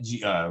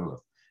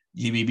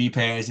GBB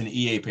pairs and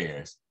the EA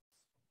pairs.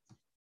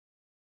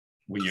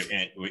 When you're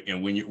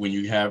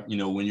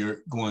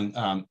going,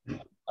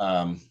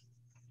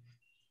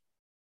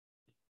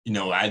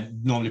 I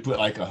normally put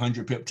like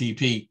 100 pip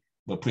TP,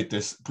 but put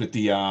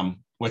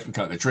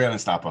the trailing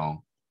stop on.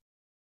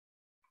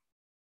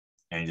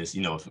 And just,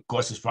 of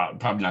course, it's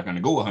probably not going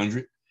to go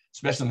 100,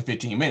 especially in the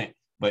 15 minute,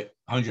 but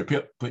 100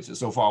 pip puts it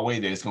so far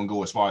away that it's going to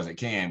go as far as it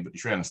can with the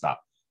trailing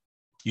stop.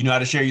 You know how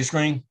to share your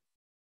screen?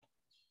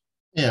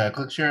 Yeah,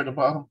 click share at the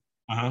bottom.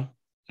 Yeah,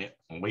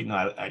 I'm waiting.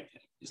 I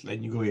just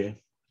letting you go ahead.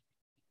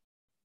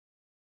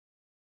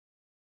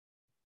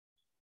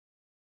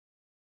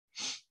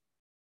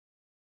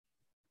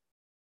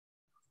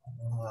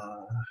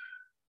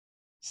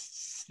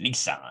 Sneak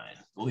sign.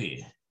 Go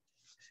ahead.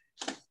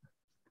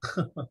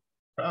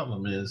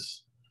 Problem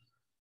is,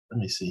 let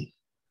me see.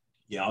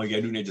 Yeah, all you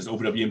gotta do is just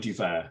open up your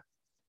MT5.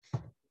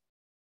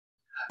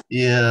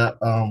 Yeah.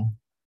 All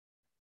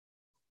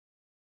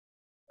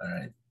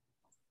right.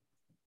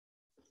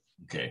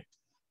 Okay.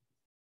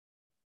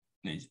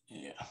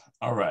 Yeah.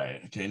 All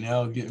right. Okay.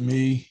 Now get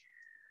me.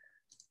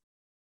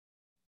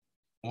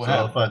 What So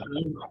happened? if I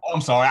do, Oh,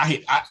 I'm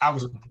sorry. I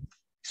was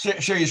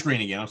share your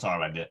screen again. I'm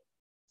sorry about that.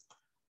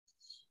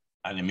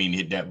 I didn't mean to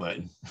hit that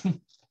button.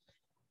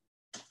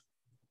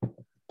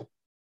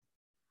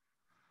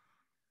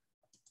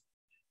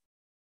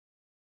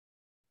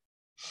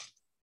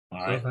 All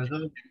so right. if I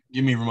do,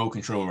 Give me remote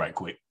control right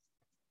quick.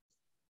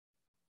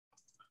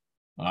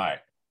 All right.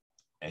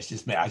 That's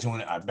just me. I just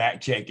want to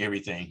back check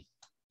everything.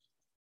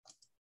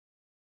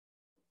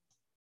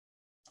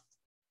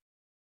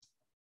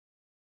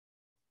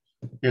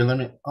 here, let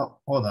me. Oh,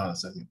 hold on a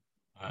second.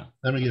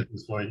 Let me get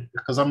this for you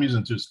because I'm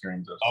using two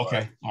screens.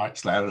 Okay. All right.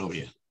 Slide it over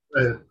here.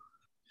 All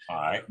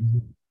right.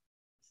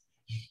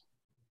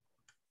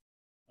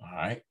 All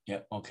right.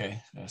 Yep. Okay.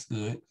 That's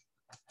good.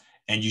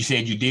 And you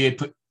said you did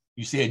put.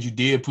 You said you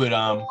did put.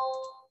 Come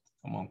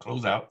on.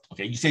 Close out.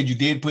 Okay. You said you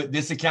did put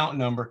this account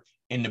number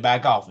in the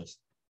back office.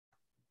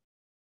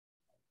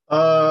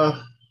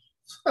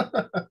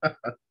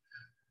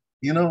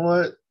 You know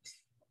what?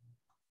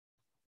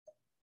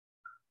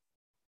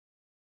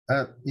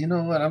 You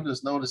know what? I'm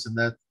just noticing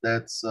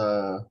that's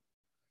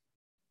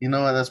you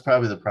know what? That's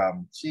probably the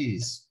problem.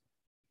 Jeez.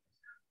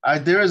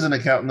 There is an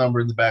account number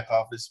in the back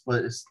office,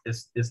 but it's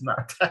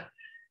not that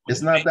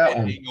it's not that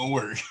one. Ain't gonna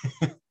work.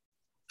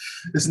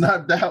 It's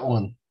not that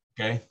one.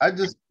 Okay.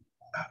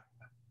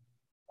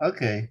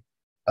 Okay.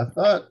 I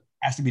thought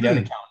has to be that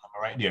account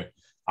number right there.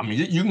 I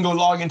mean, you can go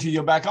log into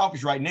your back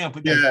office right now.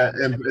 Put that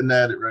and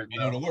add it right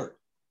now. It'll work.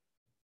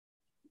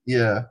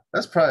 Yeah,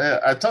 that's probably.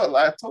 I told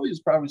you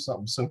it's probably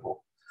something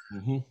simple.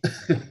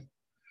 Mm-hmm.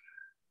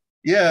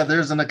 Yeah,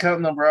 there's an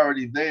account number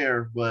already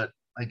there, but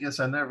I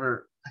guess I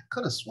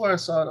could have swore I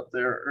saw it up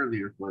there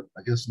earlier, but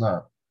I guess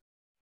not.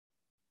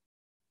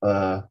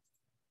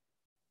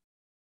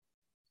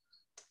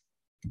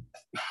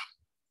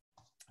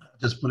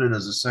 Just put it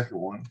as a second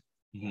one.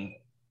 Mm-hmm.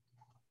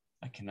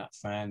 I cannot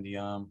find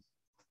the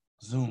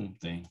Zoom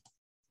thing.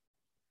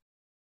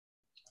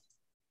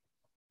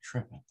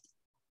 Tripping.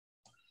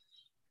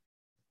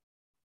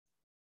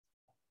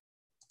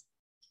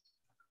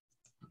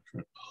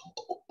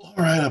 All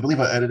right, I believe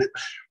I edited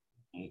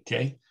it.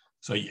 Okay.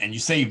 So, and you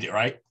saved it,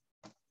 right?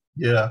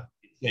 Yeah.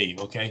 Save.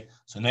 Okay.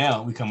 So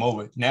now we come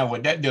over. Now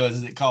what that does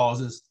is it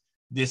causes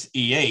this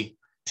EA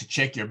to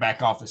check your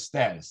back office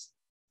status.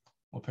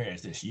 What pair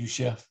is this? You,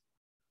 Chef?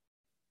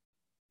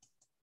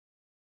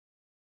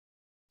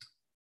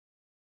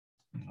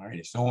 All right,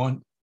 it's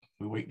on.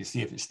 We wait to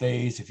see if it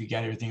stays. If you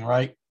got everything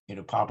right,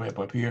 it'll pop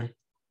up here.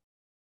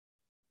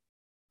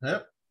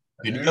 Yep.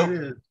 Good to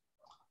go.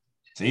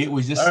 See, it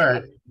was just all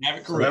right. Have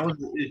it correct.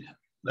 So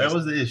that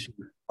was the issue.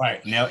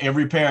 Right. Now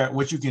every pair,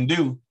 what you can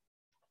do,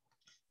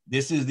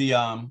 this is the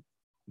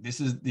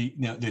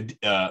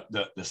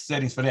the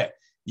settings for that.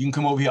 You can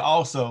come over here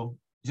also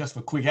just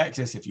for quick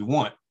access if you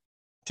want.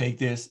 Take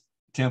this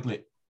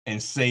template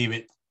and save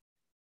it.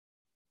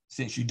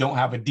 Since you don't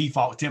have a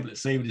default template,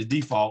 save it as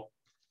default.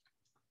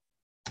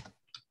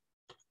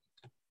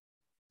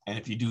 And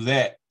if you do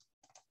that,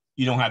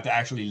 you don't have to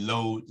actually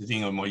load the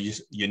thing anymore.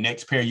 Your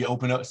next pair you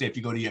open up, say if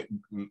you go to your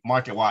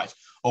Market Watch,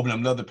 open up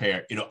another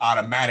pair, it'll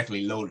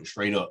automatically load it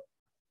straight up.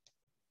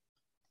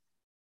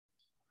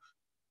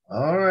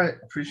 All right.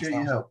 Appreciate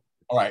your help.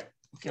 All right.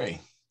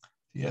 Okay.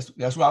 Yes,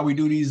 that's why we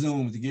do these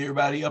Zooms, to get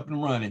everybody up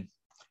and running.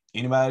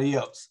 Anybody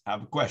else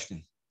have a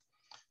question?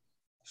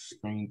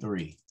 Screen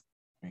three.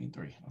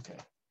 Okay.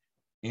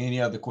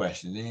 Any other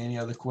questions? Any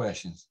other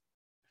questions?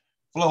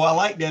 Flo, I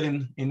like that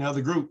in the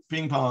other group,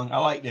 ping pong. I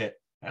like that.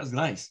 That was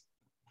nice.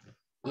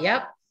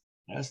 Yep.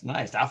 That's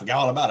nice. I forgot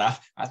all about it.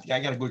 I think I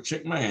got to go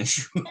check mine.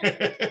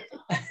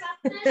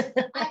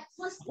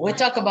 We'll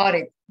talk about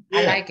it. Yeah.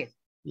 I like it.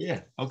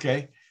 Yeah.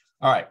 Okay.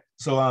 All right.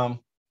 So,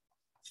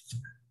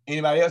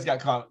 anybody else got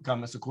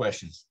comments or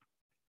questions?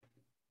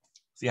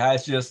 See how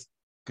it's just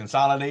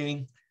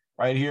consolidating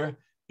right here?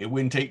 It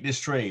wouldn't take this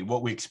trade.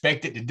 What we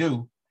expect it to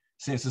do,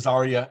 since it's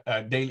already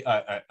a daily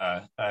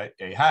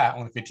a high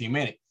on the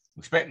 15-minute, we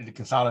expect it to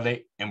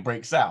consolidate and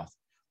break south.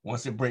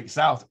 Once it breaks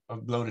south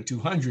below the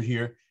 200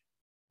 here,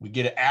 we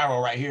get an arrow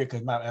right here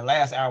because my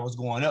last arrow was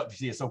going up. You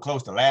see, it's so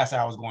close. The last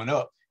arrow was going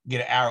up. Get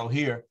an arrow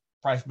here,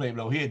 price play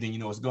below here, then you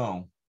know it's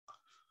gone.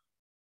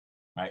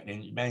 Right,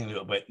 then you bang it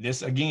up. But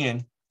this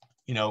again,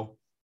 you know,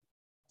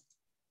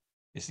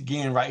 this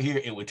again right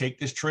here, it would take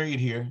this trade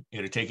here. It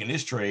would have taken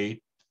this trade,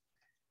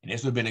 and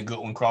this would have been a good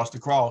one cross to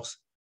cross.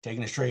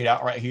 Taking this trade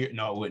out right here.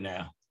 No, it wouldn't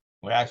now.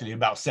 We're actually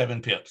about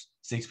 7 pips,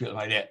 6 pips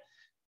like that.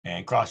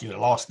 And cross, you'd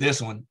have lost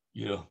this one.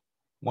 You'd have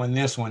won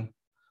this one.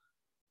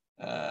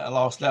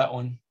 Lost that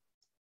one.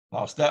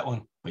 Lost that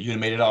one. But you'd have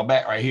made it all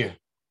back right here.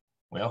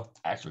 Well,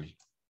 actually,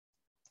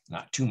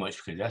 not too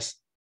much because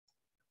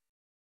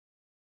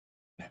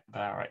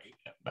about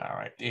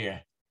right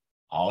there,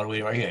 all the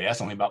way right here.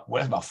 That's only about, well,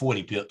 that's about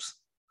 40 pips.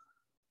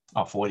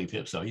 About 40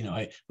 pips. So, you know,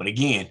 hey, but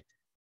again,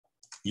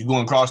 you're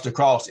going cross to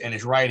cross and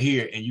it's right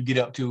here and you get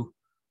up to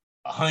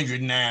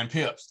 109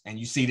 pips and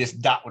you see this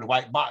dot with a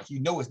white box,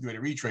 you know it's good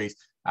to retrace.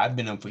 I've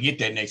been forget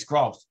that next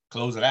cross,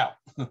 close it out.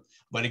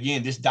 But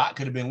again, this dot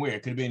could have been where?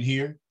 It could have been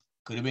here,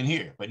 could have been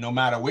here. But no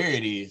matter where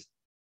it is,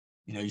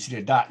 you know, you see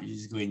the dot, you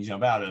just go ahead and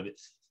jump out of it.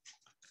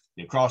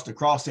 The cross to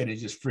cross set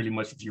is just pretty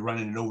much if you're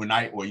running it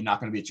overnight or you're not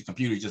going to be at your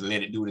computer, just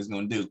let it do what it's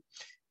going to do.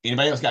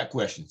 Anybody else got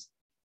questions?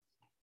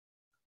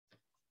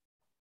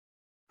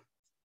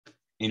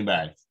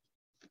 Anybody?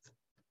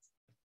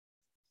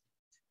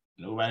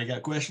 Nobody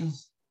got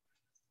questions?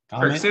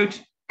 Kirk,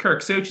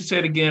 say what you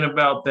said again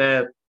about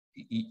that.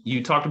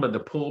 You talked about the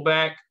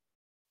pullback.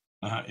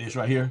 It's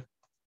right here.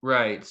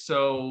 Right.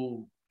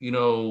 So,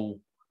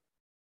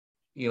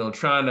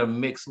 trying to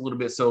mix a little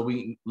bit so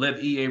we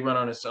let EA run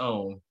on its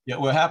own. Yeah,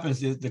 what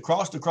happens is the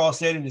cross-to-cross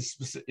setting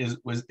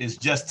is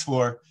just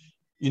for,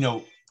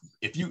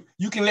 if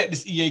you can let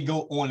this EA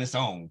go on its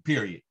own,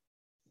 period.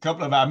 A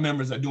couple of our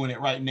members are doing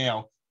it right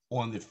now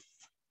on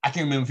I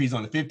can't remember if he's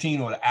on the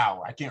 15 or the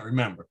hour. I can't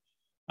remember.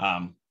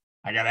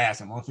 I got to ask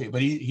him,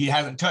 but he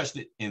hasn't touched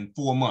it in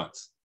 4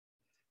 months.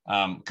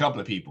 A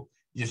couple of people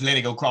just let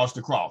it go cross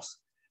to cross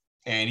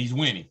and he's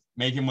winning,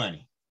 making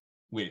money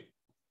with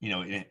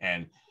it,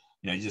 and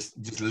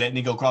just letting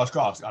it go cross.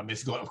 I mean,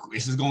 it's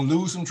just going to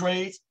lose some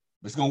trades,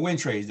 but it's going to win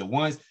trades. The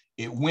ones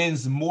it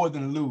wins more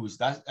than lose.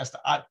 That's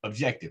the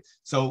objective.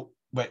 So,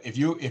 but if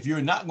you're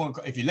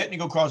letting it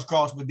go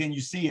cross, but then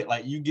you see it,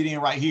 like you get in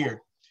right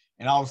here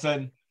and all of a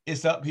sudden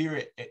it's up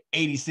here at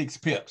 86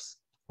 pips,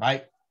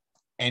 right?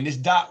 And this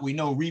dot, we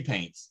know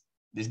repaints.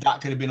 This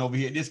dot could have been over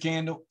here. This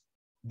candle,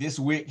 this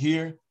wick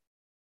here,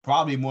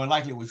 probably more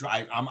likely was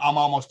right. I'm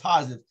almost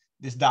positive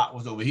this dot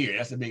was over here.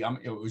 That's a big,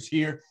 it was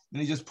here,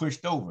 then it just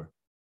pushed over.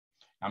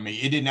 I mean,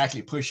 it didn't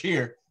actually push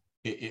here.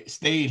 It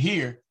stayed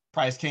here.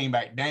 Price came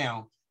back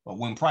down. But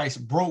when price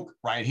broke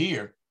right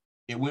here,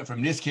 it went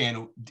from this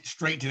candle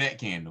straight to that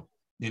candle.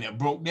 Then it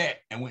broke that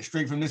and went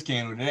straight from this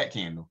candle to that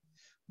candle.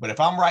 But if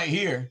I'm right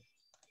here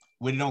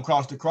with it on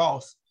cross to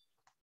cross,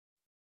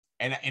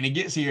 and it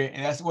gets here,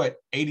 and that's what,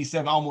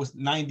 87, almost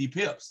 90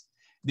 pips.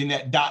 Then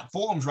that dot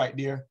forms right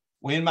there.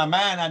 Well, in my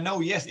mind, I know,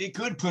 yes, it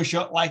could push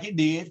up like it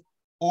did,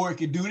 or it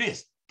could do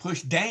this,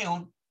 push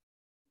down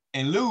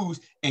and lose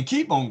and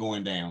keep on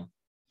going down.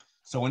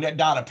 So when that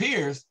dot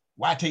appears,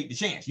 why take the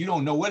chance? You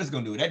don't know what it's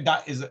going to do. That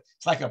dot it's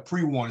like a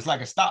pre-warning. It's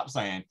like a stop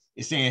sign.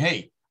 It's saying,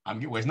 hey,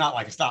 it's not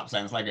like a stop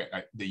sign. It's like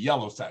the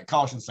yellow sign,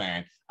 caution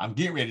sign. I'm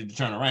getting ready to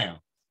turn around.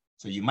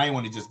 So you might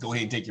want to just go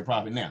ahead and take your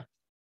profit now,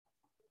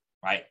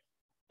 right?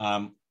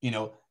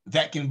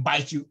 That can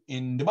bite you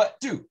in the butt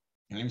too.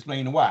 And let me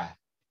explain the why.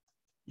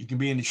 You can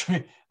be in the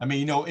trend. I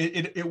mean,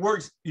 it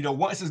works.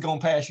 Once it's going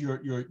past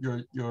your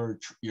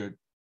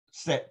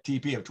set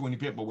TP of 20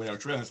 pip or whatever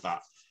trailing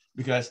stop,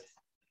 because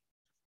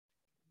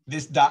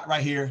this dot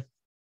right here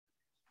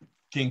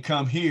can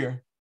come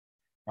here,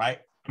 right?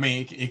 I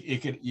mean,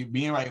 it could, you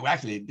being right. Well,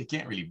 actually, it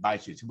can't really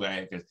bite you too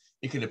bad because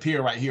it could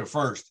appear right here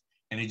first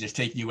and it just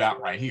take you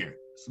out right here,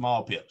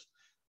 small pips.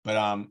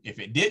 But if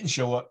it didn't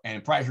show up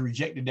and price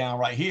rejected down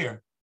right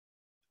here,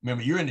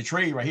 remember you're in the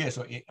trade right here.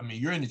 So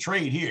you're in the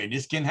trade here, and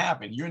this can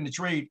happen. You're in the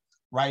trade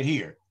right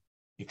here.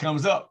 It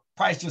comes up,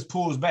 price just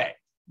pulls back,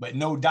 but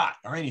no dot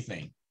or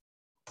anything.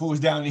 Pulls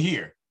down to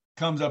here,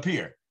 comes up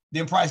here.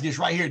 Then price gets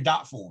right here,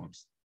 dot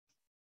forms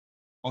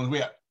on the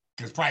way up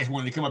because price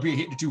wanted to come up here,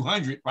 hit the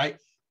 200, right?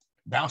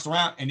 Bounce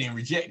around and then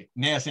reject it.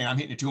 Now saying I'm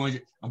hitting the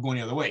 200, I'm going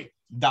the other way.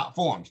 Dot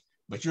forms,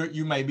 but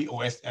you may be,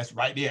 that's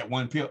right there at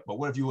 1 pip. But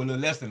what if you were a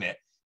little less than that?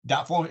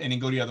 Dot forms and then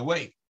go the other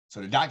way. So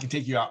the dot can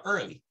take you out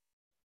early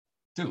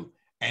too.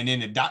 And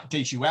then the dot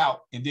takes you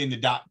out and then the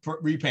dot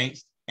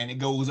repaints and it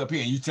goes up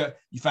here. And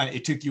you find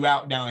it took you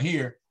out down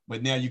here,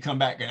 but now you come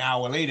back an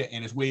hour later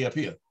and it's way up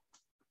here.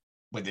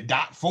 But the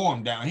dot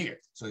formed down here.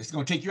 So it's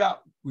going to take you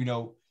out,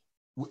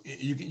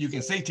 you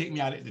can say take me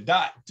out at the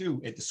dot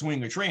too, at the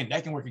swing or trend.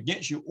 That can work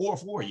against you or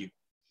for you.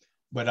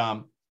 But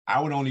I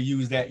would only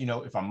use that,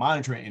 if I'm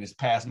monitoring and it's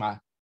past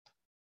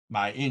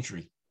my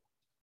entry,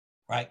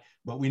 right?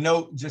 But we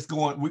know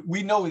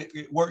we know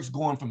it works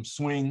going from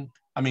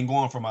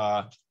going from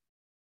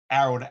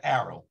arrow to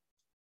arrow,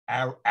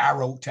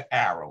 arrow to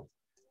arrow.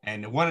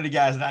 And one of the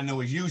guys that I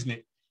know is using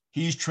it,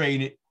 he's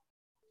trading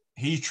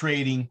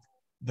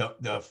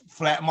the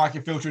flat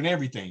market filter and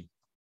everything.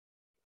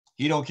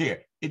 He don't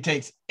care. It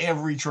takes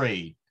every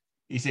trade.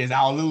 He says,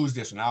 I'll lose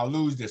this one. I'll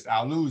lose this.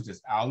 I'll lose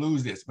this. I'll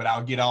lose this, but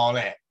I'll get all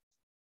that.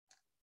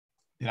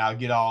 Then I'll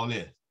get all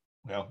this.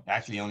 Well,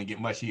 actually, he only get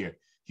much here.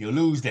 He'll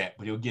lose that,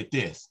 but he'll get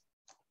this.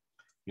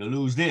 He'll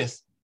lose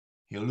this.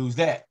 He'll lose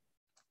that,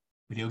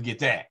 but he'll get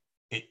that.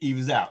 It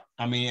evens out.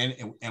 I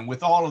mean, and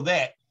with all of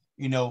that,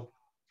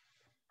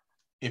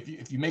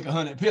 if you make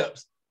 100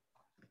 pips,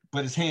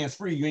 but it's hands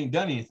free, you ain't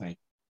done anything.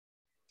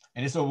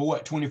 And it's over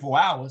what, 24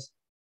 hours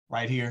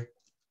right here.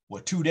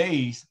 Well, 2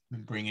 days, let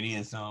me bring it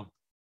in some.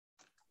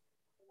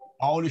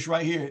 All this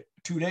right here,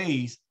 2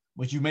 days,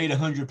 but you made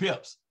 100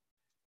 pips.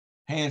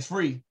 Hands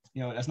free,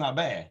 you know, that's not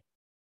bad.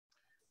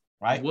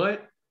 Right?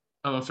 What?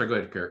 Oh, I'm sorry. Go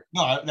ahead, Kirk.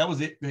 No, that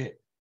was it. Go ahead.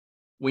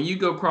 When you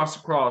go cross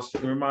to cross,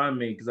 remind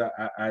me, because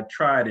I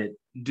tried it.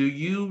 Do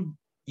you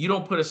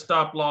don't put a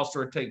stop loss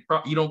or take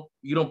you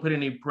don't put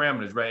any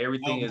parameters, right?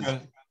 Everything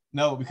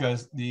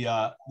because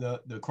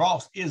the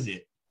cross is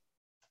it.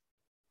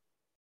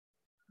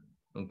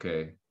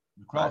 Okay.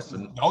 The cross.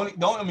 Right,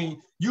 so I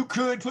mean, you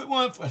could put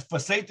one for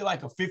safety,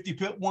 like a 50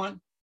 pip one,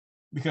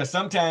 because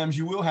sometimes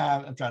you will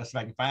have. I'm trying to see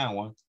if I can find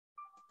one.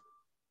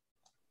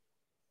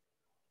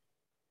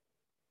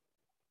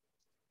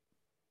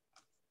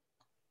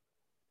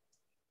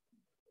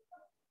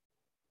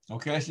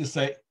 Okay, let's just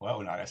say,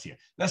 well, no, that's here.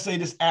 Let's say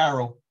this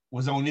arrow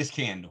was on this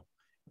candle,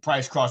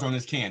 price cross on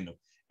this candle.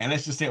 And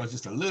let's just say it was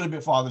just a little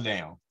bit farther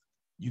down.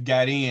 You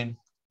got in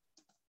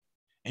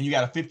and you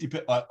got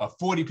a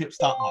 40 pip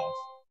stop loss.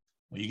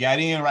 Well, you got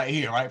in right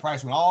here, right?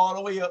 Price went all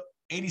the way up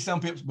 80 some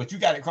pips, but you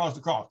got it cross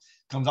to cross.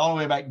 Comes all the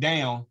way back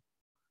down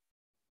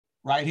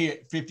right here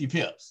at 50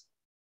 pips,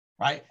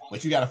 right?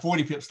 But you got a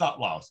 40 pip stop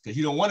loss because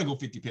you don't want to go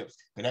 50 pips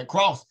because that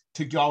cross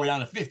took you all the way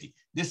down to 50.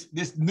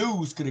 This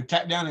news could have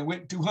tapped down and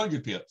went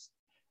 200 pips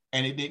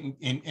and it didn't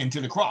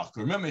into the cross.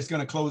 Remember, it's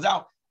going to close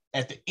out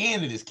at the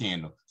end of this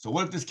candle. So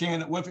what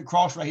if it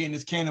crossed right here and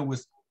this candle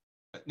was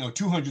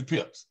 200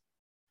 pips?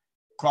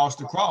 Cross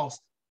to cross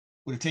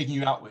would have taken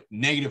you out with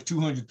negative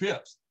 200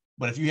 pips.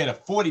 But if you had a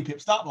 40 pip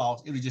stop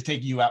loss, it would just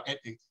take you out at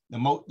the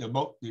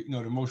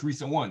most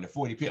recent one, the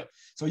 40 pip.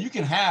 So you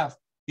can have,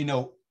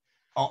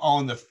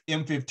 on the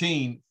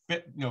M15,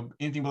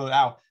 anything below the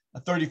hour, a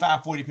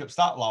 35, 40 pip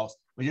stop loss.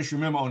 But just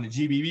remember on the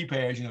GBB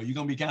pairs, you're going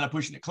to be kind of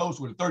pushing it close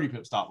with a 30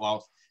 pip stop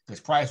loss because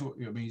price,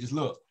 just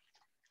look.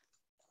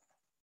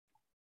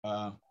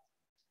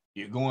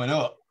 You're going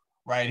up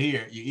right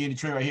here. You're in the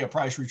trade right here,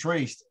 price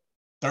retraced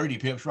 30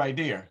 pips right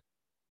there.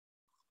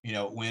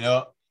 Went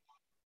up,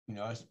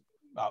 it's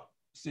about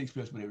 6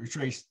 pips, but it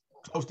retraced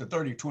close to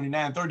 30,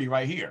 29, 30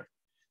 right here.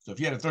 So if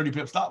you had a 30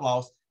 pip stop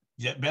loss,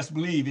 you best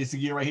believe it's to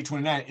get right here,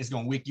 29, it's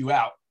going to wick you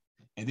out.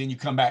 And then you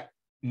come back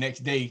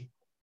next day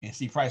and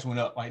see price went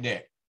up like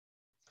that.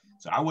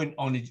 So I wouldn't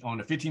on the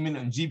 15-minute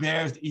on G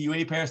pairs, the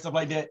EUA pairs, stuff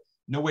like that.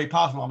 No way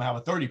possible I'm gonna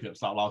have a 30 pip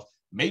stop loss.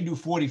 May do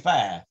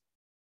 45,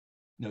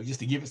 just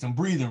to give it some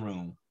breathing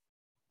room,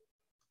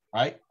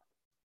 right?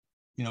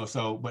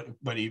 So but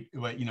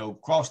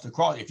cross to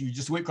cross. If you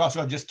just went cross,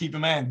 just keep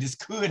in mind this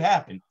could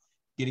happen.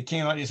 Get a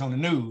can like this on the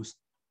news,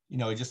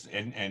 just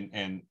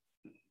and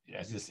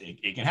that's just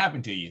it can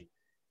happen to you.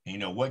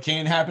 And, what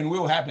can happen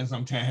will happen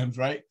sometimes,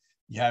 right?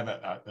 You have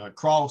a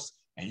cross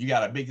and you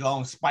got a big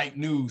long spike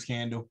news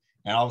candle.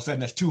 And all of a sudden,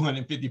 that's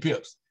 250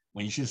 pips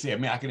when you should say,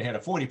 man, I could have had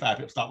a 45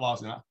 pip stop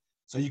loss.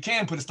 So you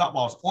can put a stop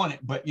loss on it,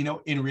 but,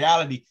 in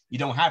reality, you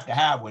don't have to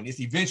have one. It's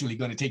eventually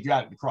going to take you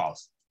out of the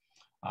cross,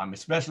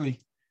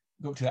 especially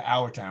go to the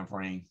hour time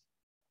frame.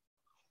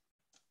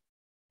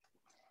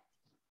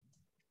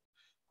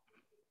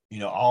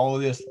 All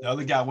of this, one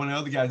of the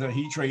other guys,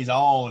 he trades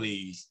all of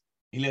these.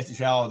 He lets you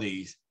try all of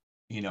these.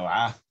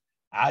 I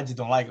just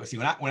don't like it. See,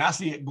 when I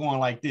see it going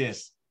like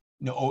this,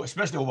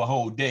 especially over a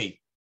whole day,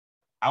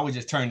 I would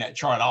just turn that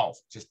chart off.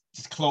 Just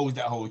close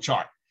that whole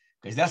chart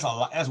because that's a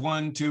lot. That's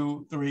 1,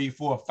 2, 3,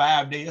 4,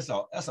 5 days.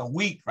 That's a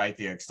week right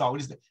there. So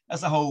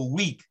that's a whole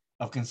week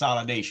of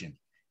consolidation.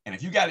 And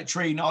if you got it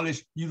trading all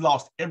this, you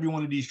lost every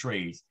one of these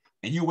trades,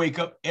 and you wake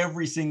up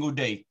every single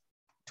day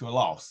to a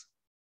loss.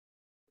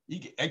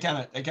 That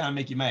kind of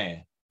make you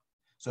mad.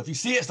 So if you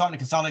see it starting to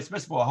consolidate,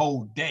 especially for a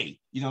whole day,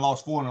 you done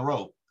lost 4 in a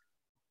row.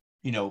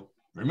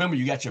 Remember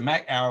you got your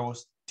MAC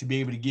arrows to be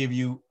able to give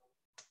you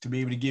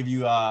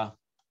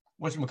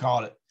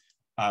whatchamacallit,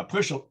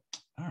 push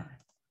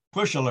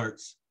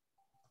alerts.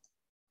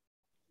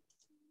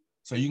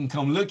 So you can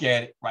come look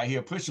at it right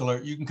here, push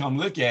alert. You can come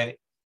look at it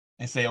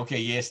and say, okay,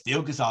 yeah, it's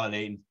still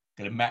consolidating.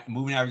 Because the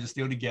moving average is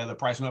still together.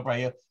 Price went up right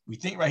here. We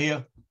think right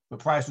here, the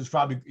price was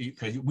probably,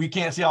 because we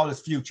can't see all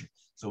this future.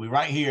 So we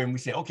right here and we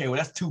say, okay, well,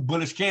 that's 2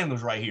 bullish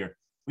candles right here.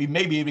 We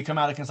may be able to come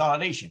out of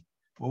consolidation.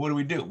 Well,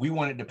 what do? We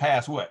want it to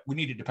pass what? We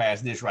needed to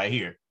pass this right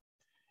here.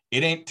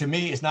 It ain't, to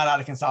me, it's not out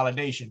of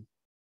consolidation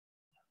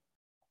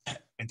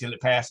until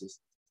it passes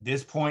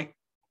this point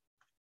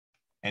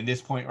and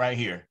this point right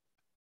here.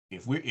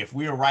 If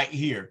we're right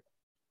here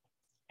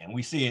and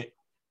we see it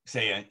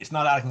saying it's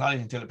not out of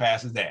consolidation until it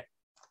passes that.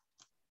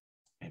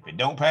 And if it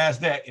don't pass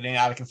that, it ain't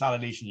out of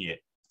consolidation yet.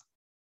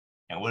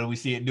 And what do we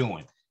see it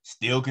doing?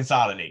 Still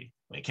consolidating.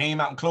 But it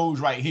came out and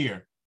closed right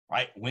here,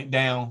 right? Went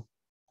down,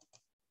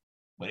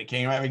 but it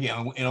came right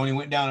again. It only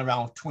went down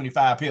around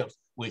 25 pips,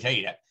 which,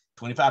 hey, that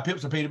 25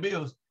 pips will pay the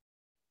bills.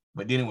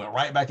 But then it went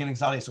right back in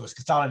consolidation. So it's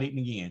consolidating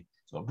again.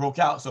 So it broke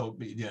out. So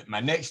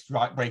my next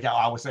breakout,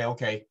 I would say,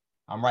 okay,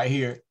 I'm right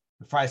here.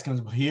 The price comes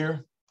up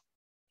here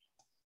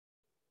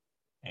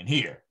and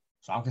here.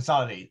 So I'm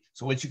consolidating.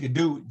 So what you could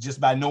do just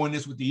by knowing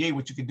this with the EA,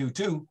 what you could do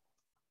too,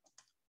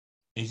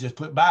 is just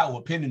put buy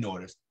with pending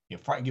orders.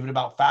 If give it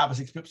about 5 or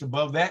 6 pips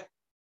above that,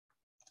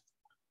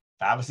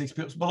 5 or 6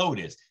 pips below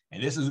this.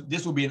 And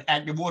this will be an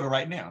active order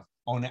right now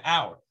on the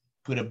hour.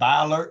 put a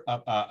buy alert,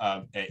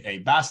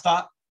 a buy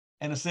stop,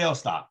 and a sell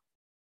stop.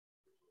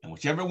 And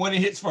whichever one it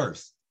hits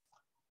first.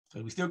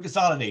 So we're still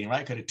consolidating,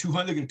 right? Because the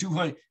 200 and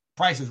 200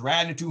 price is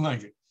riding the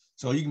 200.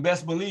 So you can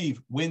best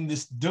believe when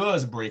this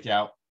does break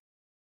out,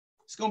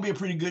 it's going to be a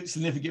pretty good,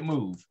 significant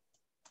move.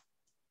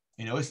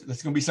 You know, it's going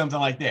to be something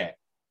like that.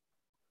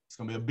 It's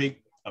going to be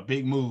a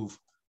big move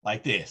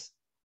like this.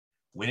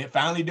 When it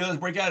finally does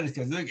break out, it's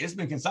because look, it's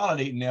been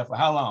consolidating there for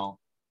how long?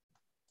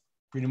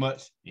 Pretty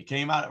much. It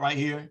came out right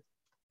here,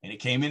 and it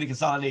came into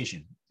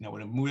consolidation. You know,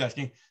 when the move that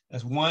came,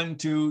 that's 1,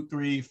 2,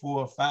 3,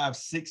 4, 5,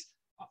 6,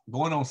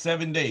 going on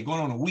 7 days,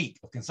 going on a week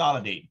of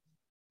consolidating.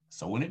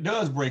 So when it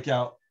does break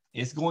out,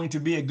 it's going to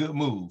be a good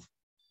move.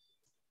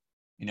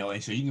 You know,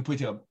 and so you can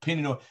put your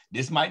opinion on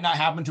this might not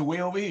happen to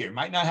way over here. It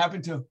might not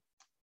happen to,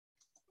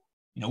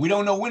 you know, we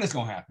don't know when it's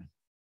going to happen.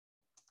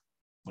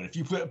 But if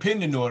you put a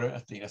pending order, I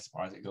think that's as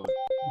far as it goes.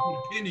 You put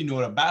a pending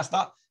order, buy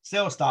stop,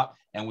 sell stop,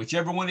 and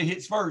whichever one it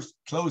hits first,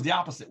 close the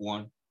opposite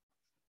one.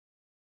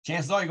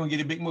 Chances are you're going to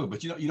get a big move.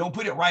 But you don't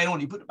put it right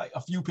on. You put it like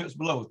a few pips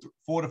below,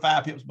 4 to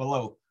 5 pips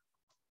below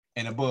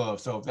and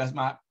above. So if that's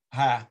my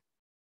high,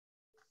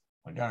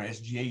 well, darn,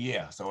 SGA,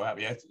 yeah. So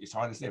it's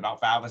hard to say about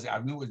 5 or 6. I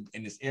knew it was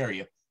in this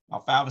area,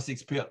 about 5 or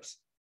 6 pips,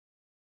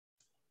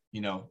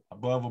 you know,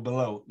 above or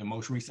below the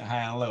most recent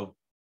high and low.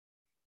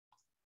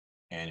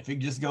 And if it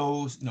just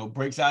goes, you know,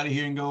 breaks out of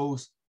here and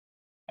goes,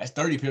 that's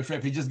 30 pips, right?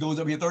 If it just goes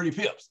up here 30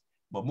 pips,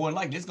 but more than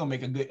likely, it's going to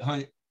make a good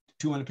 100,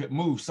 200 pip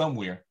move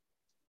somewhere.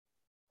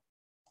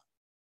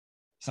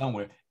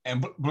 Somewhere.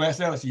 And Bless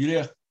Ellis, you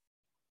there?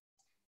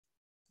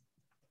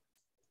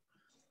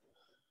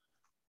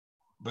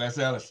 Bless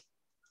Ellis.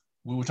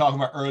 We were talking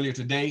about earlier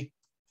today,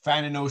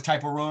 finding those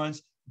type of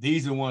runs.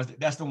 These are the ones,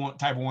 that's the one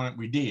type of one that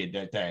we did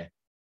that day,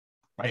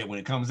 right? When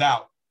it comes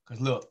out,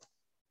 because look,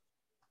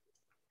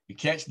 you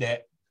catch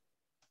that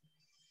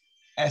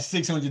at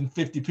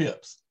 650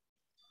 pips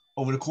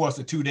over the course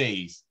of 2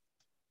 days.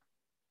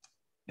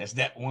 That's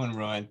that one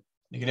run.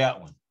 Look at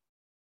that one.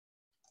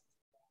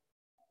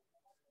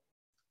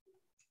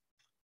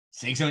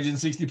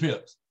 660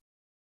 pips.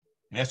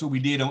 And that's what we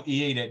did on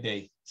EA that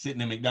day,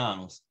 sitting in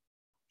McDonald's.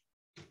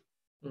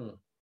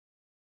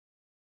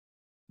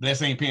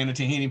 Bless ain't paying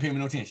attention. He ain't paying me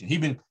no attention. He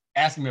been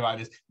asking me about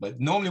this, but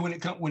normally when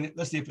it comes,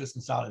 let's see if it's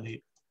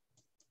consolidated.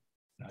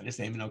 No, this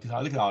ain't no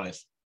consolidated. Look at all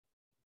this.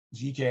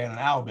 GK and an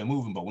hour been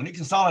moving, but when it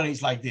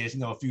consolidates like this, you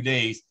know, a few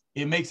days,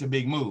 it makes a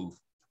big move.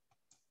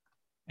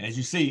 And as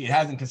you see, it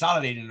hasn't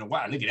consolidated in a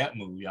while. Look at that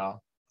move,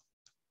 y'all.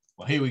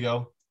 Well, here we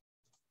go.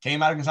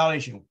 Came out of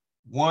consolidation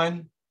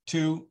 1,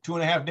 2,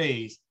 2.5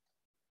 days,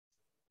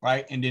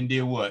 right? And then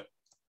did what?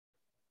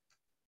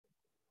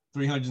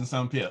 300 and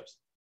some pips.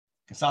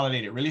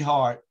 Consolidated really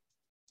hard.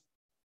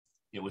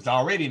 It was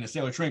already in the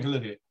sell trend.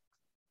 Look at it.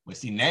 But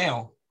see,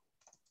 now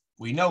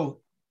we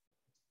know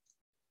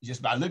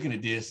just by looking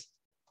at this,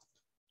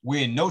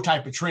 we're in no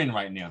type of trend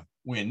right now.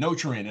 We're in no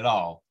trend at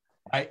all,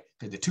 right?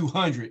 Because the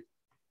 200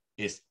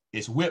 is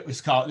whip.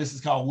 This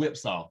is called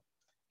whipsaw.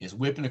 It's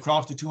whipping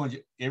across the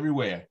 200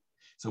 everywhere.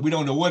 So we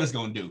don't know what it's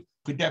going to do.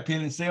 Put that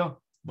pin and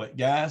sell. But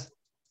guys,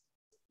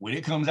 when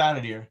it comes out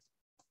of there,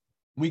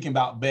 we can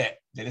about bet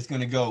that it's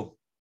going to go.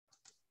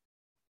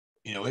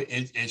 You know,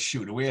 it's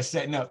shoot the way it's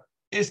setting up.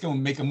 It's going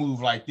to make a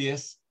move like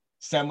this,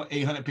 700,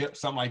 800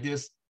 pips, something like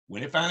this.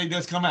 When it finally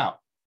does come out,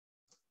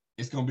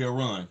 it's going to be a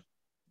run.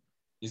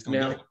 It's going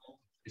to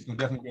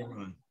definitely be a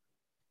run.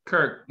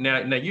 Kirk, now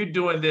you're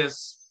doing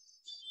this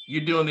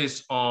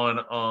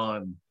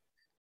on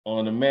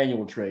the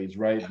manual trades,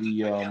 right?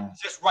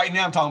 Just right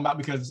now I'm talking about,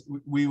 because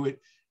we would,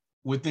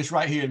 with this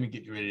right here, let me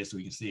get rid of this so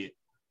we can see it.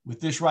 With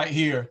this right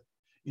here,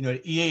 you know,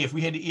 the EA, if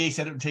we had the EA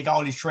set up to take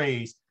all these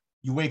trades,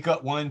 you wake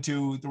up 1,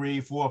 2,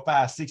 3, 4,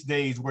 5, 6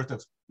 days worth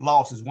of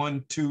losses.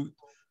 1, 2,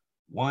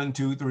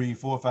 3,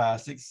 4,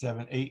 5, 6,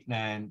 7, 8,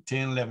 9,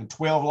 10, 11,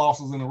 12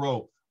 losses in a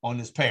row on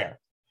this pair.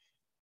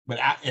 But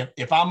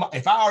if I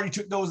already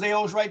took those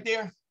L's right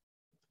there,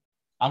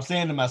 I'm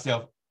saying to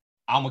myself,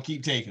 I'm gonna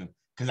keep taking them,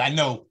 because I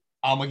know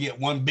I'm gonna get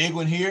one big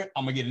one here.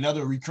 I'm gonna get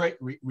another I'm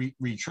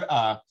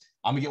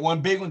gonna get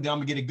one big one, then I'm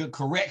gonna get a good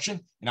correction,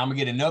 and I'm gonna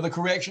get another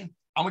correction.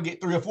 I'm gonna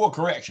get 3 or 4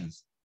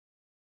 corrections.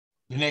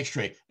 The next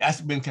trade. That's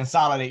been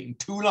consolidating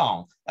too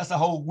long. That's a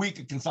whole week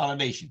of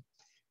consolidation.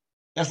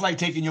 That's like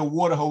taking your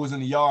water hose in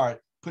the yard,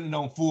 putting it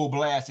on full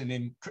blast, and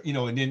then, you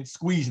know, and then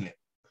squeezing it.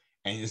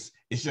 And it's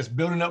just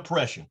building up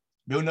pressure.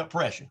 This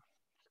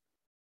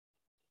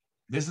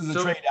is a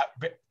trade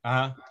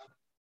out.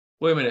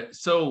 Wait a minute.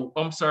 So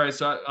I'm sorry.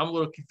 So I'm a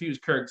little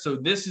confused, Kirk. So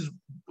this is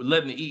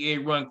letting the EA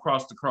run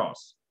cross to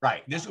cross.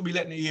 Right. This will be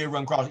letting the EA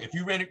run cross. If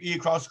you ran the EA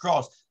cross to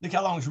cross, look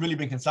how long it's really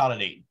been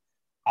consolidating.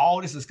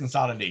 All this is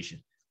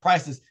consolidation.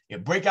 Prices,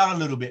 it break out a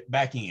little bit,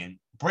 back in,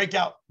 break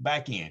out,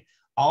 back in.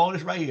 All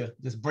this right here,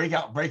 just break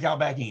out,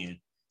 back in,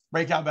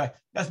 break out, back.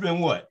 That's been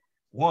what?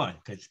 1,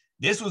 because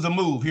this was a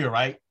move here,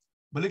 right?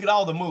 But look at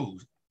all the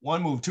moves.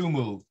 1 move, 2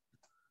 move,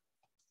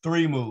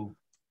 3 move,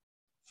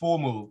 4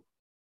 move.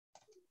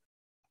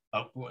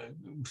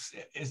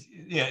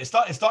 It's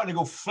starting to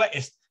go flat.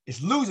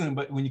 It's losing,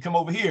 but when you come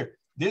over here,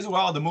 this is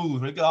where all the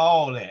moves. Look at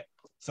all that.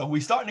 So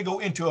we're starting to go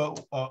into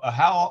a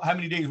how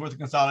many days worth of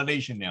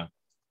consolidation now?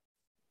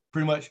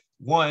 Pretty much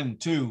 1,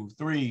 2,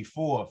 3,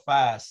 4,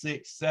 5,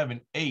 6,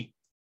 7, 8,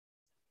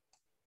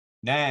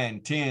 9,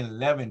 10,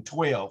 11,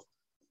 12,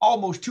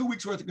 almost 2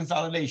 weeks worth of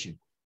consolidation.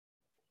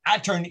 I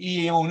turn the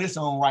EA on this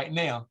on right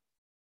now,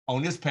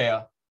 on this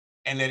pair,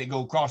 and let it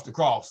go cross to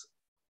cross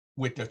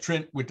with the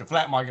trend, with the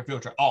flat market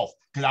filter off,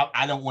 because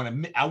I don't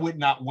want to, I would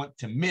not want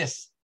to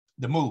miss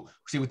the move.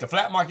 See, with the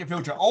flat market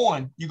filter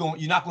on, you're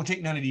not going to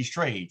take none of these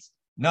trades,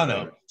 none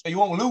of it. So you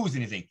won't lose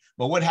anything.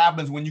 But what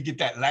happens when you get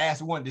that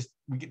last one?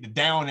 We get the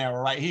down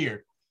arrow right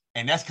here,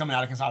 and that's coming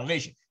out of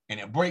consolidation, and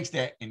it breaks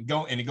that and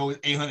it goes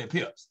 800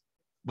 pips.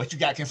 But you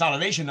got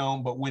consolidation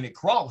on, but when it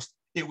crossed,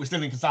 it was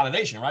still in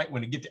consolidation, right?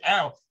 When it get the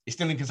arrow, it's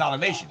still in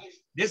consolidation.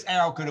 This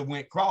arrow could have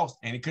went cross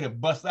and it could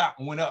have bust out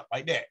and went up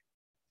like that.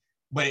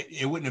 But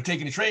it wouldn't have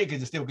taken the trade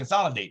because it's still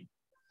consolidating.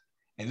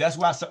 And that's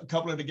why a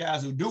couple of the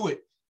guys who do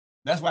it,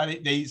 that's why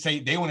they say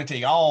they want to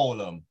take all of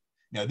them.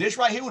 Now, this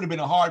right here would have been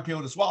a hard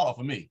pill to swallow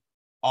for me.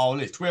 All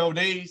this 12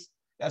 days,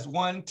 that's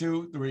 1,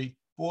 2, 3,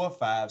 4,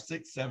 5,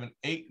 6, 7,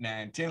 8,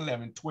 9, 10,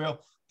 11, 12,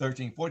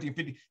 13, 14,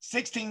 15,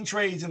 16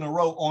 trades in a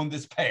row on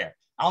this pair.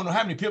 I don't know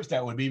how many pips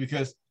that would be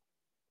because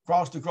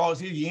cross to cross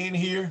here, you in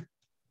here,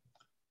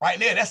 right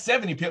there, that's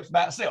 70 pips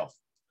by itself.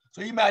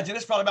 So you imagine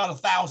it's probably about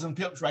 1,000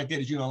 pips right there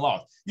that you done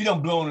lost. You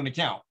done blown an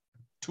account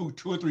two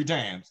or three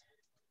times.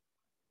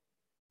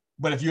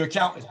 But if your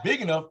account is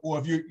big enough, or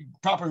if you're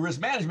proper risk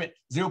management,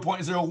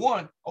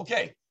 0.01,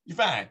 okay, you're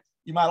fine.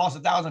 You might have lost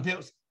 1,000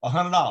 pips,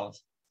 $100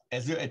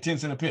 at 10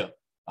 cents a pip,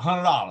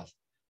 $100.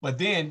 But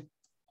then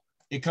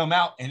it come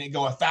out and it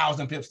go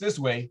 1,000 pips this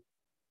way,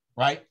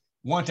 right?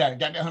 One time,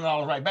 got that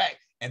 $100 right back.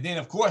 And then,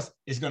 of course,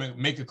 it's going to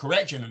make a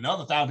correction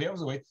another 1,000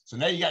 pips away. So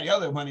now you got the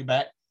other money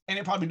back. And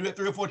it probably do it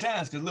 3 or 4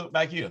 times because look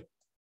back here.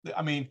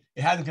 I mean,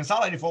 it hasn't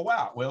consolidated for a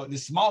while. Well,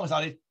 this small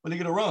consolidation, but look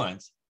at the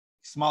runs.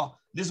 Small.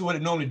 This is what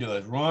it normally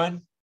does.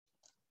 Run,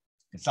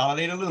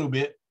 consolidate a little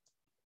bit,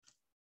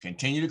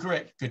 continue to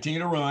correct, continue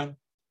to run,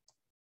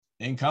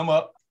 then come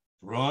up,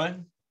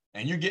 run,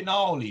 and you're getting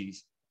all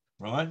these.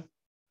 Run.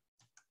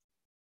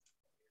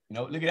 You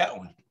know, look at that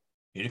one.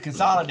 It'll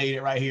consolidate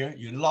it right here.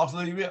 You lost a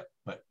little bit,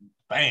 but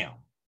bam,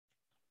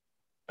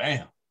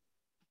 bam.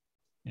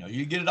 You know,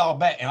 you get it all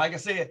back. And like I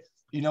said,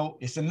 you know,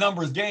 it's a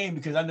numbers game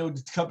because I know a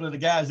couple of the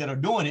guys that are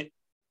doing it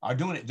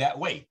that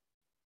way.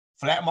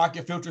 Flat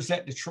market filter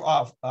set to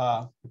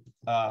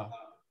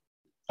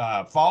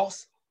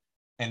false,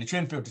 and the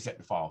trend filter set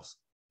to false.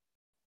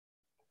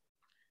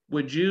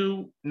 Would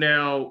you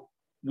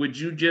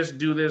just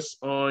do this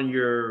on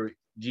your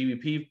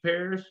GBP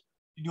pairs?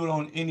 You do it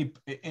on any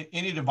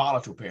of the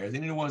volatile pairs,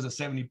 any of the ones that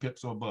 70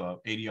 pips or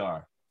above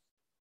ADR.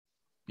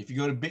 If you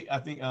go to big, I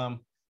think let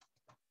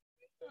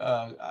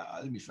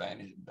me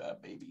find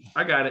it, baby.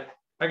 I got it.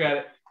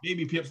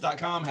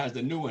 Babypips.com has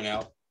the new one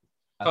out.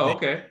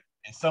 Okay.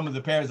 And some of the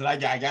pairs that I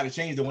got to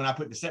change the when I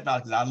put the set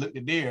files because I looked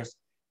at theirs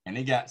and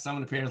they got some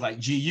of the pairs like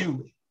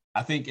GU.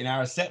 I think in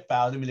our set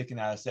files, let me look in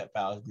our set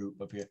files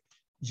group up here.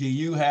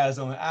 GU has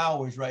on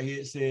ours right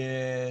here, it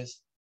says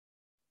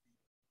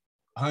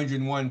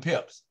 101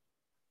 pips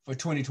for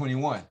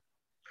 2021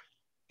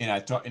 in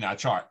our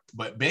chart.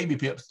 But Baby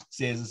Pips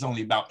says it's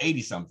only about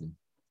 80 something.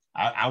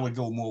 I would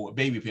go more with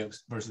Baby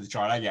Pips versus the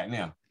chart I got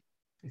now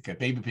because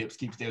Baby Pips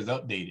keeps theirs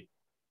updated.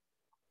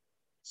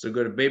 So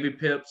go to Baby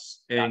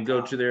Pips and go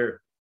to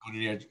their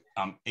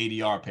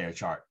ADR pair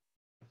chart.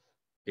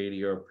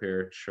 ADR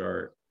pair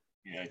chart.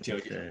 Yeah, it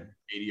tells you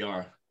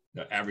ADR,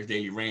 the average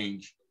daily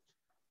range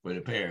for the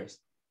pairs.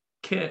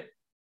 Will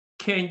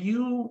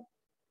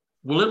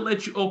it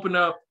let you open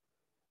up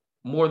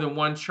more than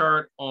one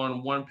chart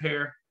on one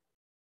pair?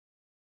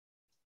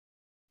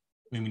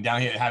 I mean, down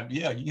here,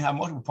 you can have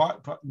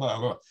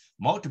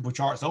multiple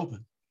charts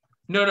open.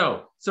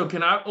 No. So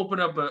can I open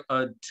up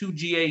a 2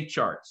 GA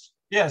charts?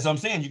 Yeah, so I'm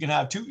saying you can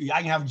have 2.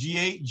 I can have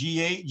GA,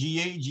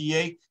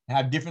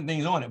 have different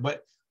things on it.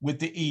 But with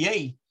the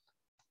EA,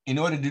 in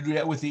order to do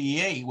that with the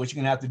EA, what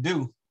you're gonna have to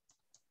do,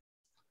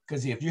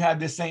 because if you have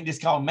this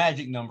called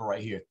magic number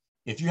right here.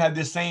 If you have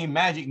this same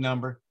magic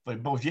number for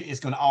both, it's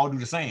gonna all do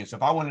the same. So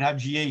if I want to have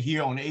GA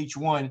here on the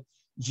H1,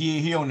 GA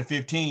here on the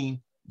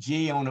 15,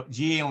 GA on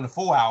the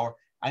 4 hour,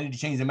 I need to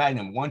change the magic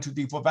number. 1, 2,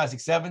 3, 4, 5,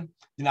 6, 7.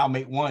 Then I'll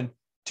make 1,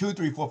 2,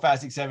 3, 4, 5,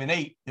 6, 7,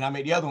 8. Then I'll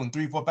make the other one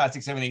 3, 4, 5,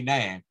 6, 7, 8,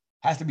 9.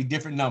 Has to be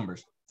different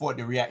numbers for it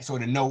to react, so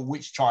to know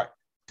which chart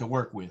to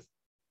work with.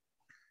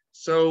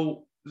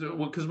 So,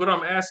 because what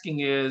I'm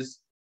asking is,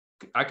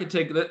 I could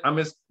take, I'm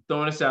just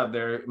throwing this out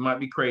there. It might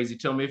be crazy.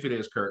 Tell me if it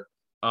is, Kurt.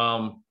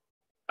 I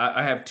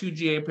have 2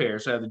 GA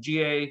pairs. So I have the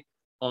GA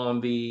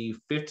on the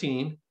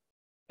 15,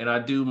 and I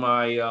do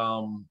my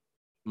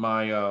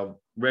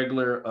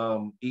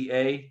regular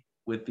EA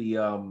with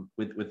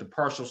the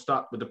partial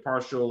stop, with the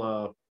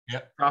partial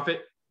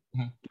profit.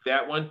 Mm-hmm.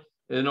 That one,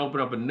 and then open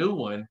up a new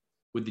one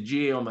with the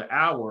GA on the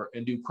hour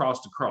and do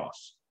cross to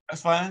cross.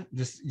 That's fine.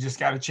 Just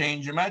got to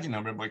change your magic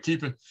number, but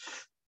keep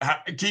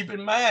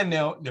in mind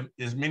now,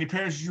 as many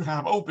pairs as you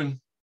have open,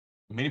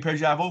 you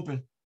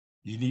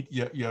need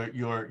your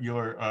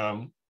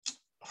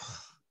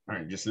All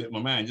right, just slipped my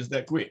mind just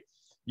that quick.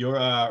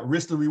 Your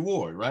risk to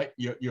reward, right?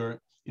 You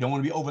don't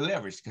want to be over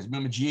leveraged because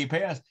remember GA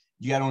pairs,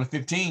 you got on a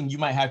 15, you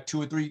might have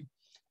 2 or 3.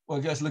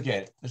 Well, just look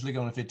at it. Let's look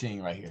on the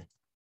 15 right here.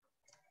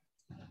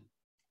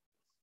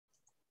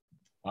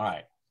 All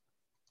right,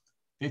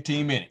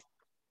 15 minutes.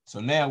 So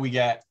now we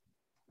got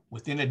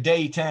within a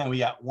day time, we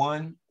got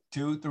 1,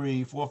 2,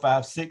 3, 4,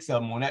 5, 6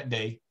 of them on that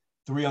day,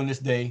 3 on this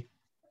day,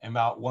 and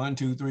about 1,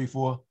 2, 3,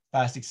 4,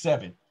 5, 6,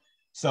 7.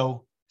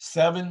 So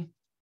 7,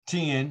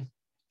 10,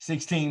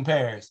 16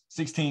 pairs,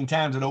 16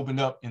 times it opened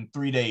up in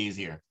 3 days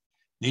here.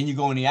 Then you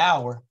go in the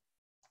hour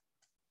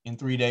in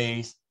 3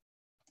 days.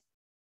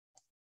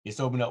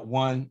 It's opened up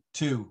 1,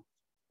 2,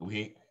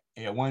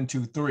 1,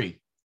 2, 3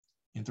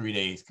 in 3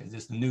 days because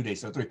it's the new day.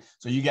 So 3.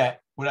 So you got,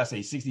 what did I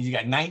say, 60? You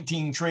got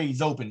 19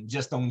 trades open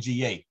just on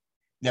GA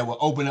that will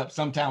open up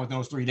sometime within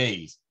those 3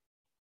 days.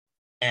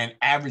 And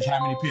average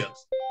how many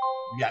pips?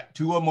 You got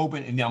 2 of them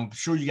open, and I'm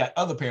sure you got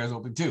other pairs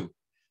open too.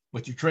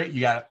 But you trade,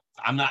 you got,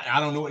 I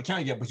don't know what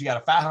account you get, but you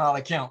got a $500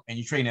 account and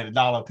you trading at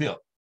 $1 a pip.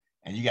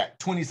 And you got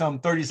 20-some,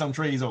 30-some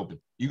trades open.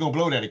 You're going to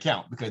blow that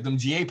account because them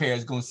GA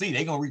pairs are going to see,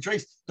 they're going to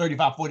retrace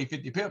 35, 40,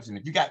 50 pips. And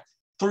if you got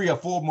 3 or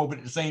 4 of them open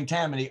at the same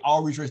time and they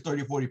all retrace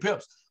 30, 40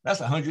 pips, that's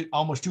 100,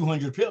 almost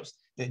 200 pips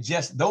that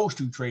just those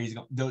 2 trades,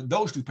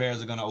 those 2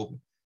 pairs are going to open.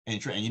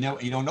 And you know,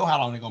 you don't know how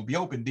long they're going to be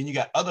open. Then you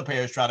got other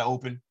pairs try to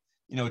open,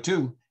 you know,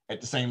 too,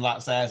 at the same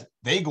lot size.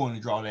 They going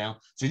to draw down.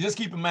 So just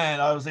keep in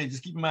mind, I would say,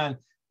 just keep in mind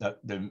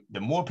the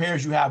more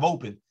pairs you have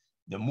open,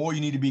 the more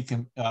you need to be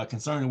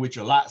concerned with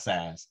your lot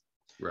size.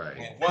 Right.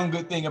 And one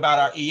good thing about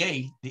our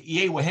EA, the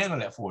EA will handle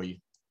that for you.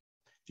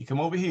 If you come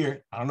over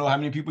here, I don't know how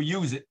many people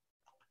use it.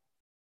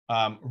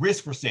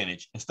 Risk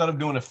percentage. Instead of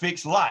doing a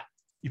fixed lot,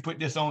 you put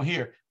this on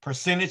here,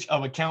 percentage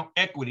of account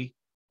equity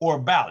or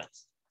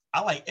balance. I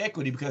like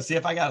equity because say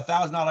if I got a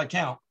 $1,000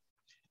 account,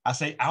 I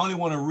say I only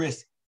want to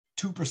risk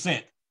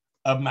 2%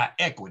 of my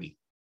equity.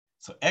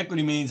 So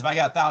equity means if I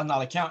got a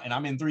 $1,000 account and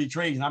I'm in 3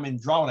 trades and I'm in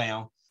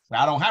drawdown,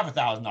 I don't have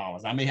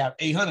 $1,000. I may have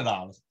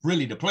 $800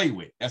 really to play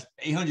with. That's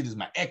 800 is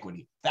my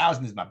equity.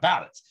 1,000 is my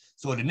balance.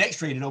 So the next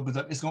trade it opens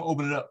up, it's going to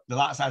open it up the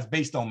lot size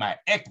based on my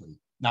equity,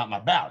 not my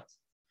balance.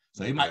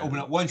 So it might open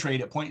up one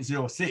trade at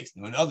 0.06.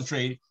 And the other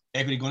trade,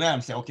 equity going down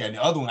and say, okay, and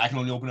the other one I can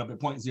only open up at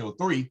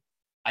 0.03.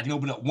 I can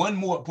open up one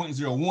more at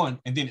 0.01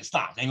 and then it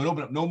stops. I ain't gonna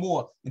open up no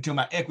more until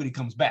my equity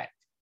comes back,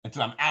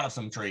 until I'm out of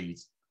some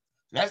trades.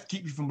 That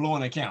keeps you from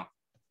blowing the account.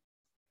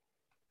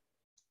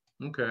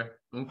 Okay.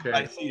 Okay.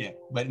 I see that.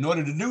 But in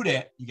order to do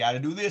that, you got to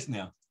do this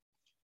now.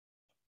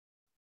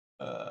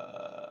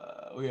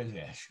 Where's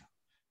that?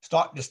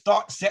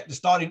 Set the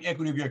starting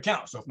equity of your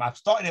account. So if I'm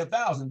starting at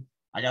 1,000,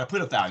 I got to put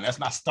 1,000. That's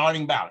my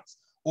starting balance.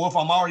 Or if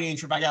I'm already in,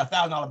 if I got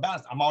 $1,000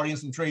 balance, I'm already in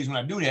some trades. When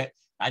I do that,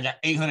 I got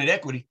 800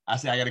 equity. I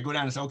say I got to go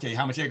down and say, okay,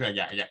 how much equity I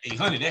got? I got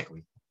 800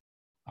 equity.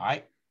 All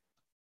right.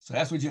 So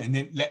that's what you, and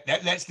then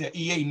that lets the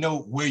EA know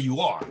where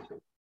you are.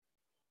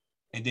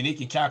 And then it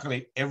can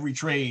calculate every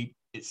trade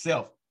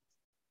itself,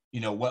 you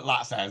know, what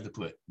lot size to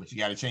put. But you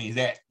got to change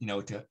that, you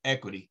know, to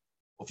equity.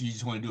 Or if you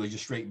just want to do it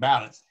just straight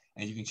balance,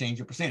 and you can change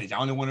your percentage. I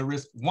only want to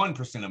risk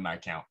 1% of my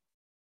account.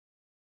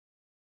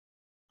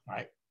 All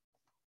right.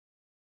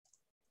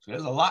 So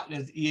there's a lot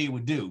that the EA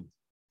would do,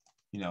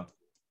 you know.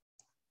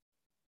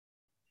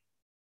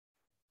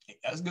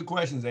 That's good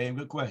questions, Abe.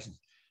 Good questions.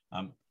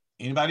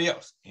 Anybody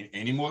else?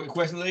 Any more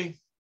questions, Abe?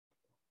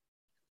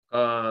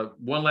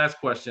 One last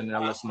question, and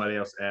I'll let somebody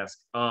else ask.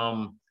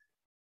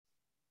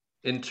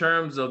 In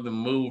terms of the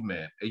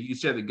movement, you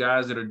said the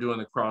guys that are doing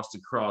the cross to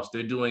cross,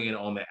 they're doing it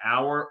on the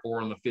hour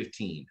or on the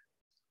 15?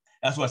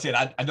 That's what I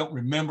said. I don't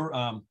remember.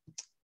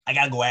 I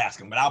got to go ask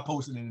him, but I'll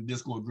post it in the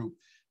Discord group.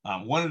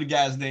 One of the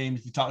guys' names,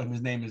 if you talk to him,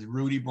 his name is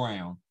Rudy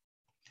Brown.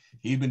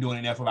 He's been doing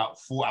it now for about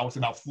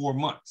 4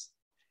 months,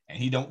 and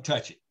he don't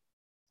touch it.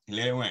 He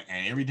let it run.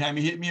 And every time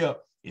he hit me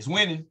up, it's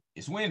winning,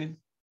 it's winning,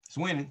 it's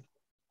winning.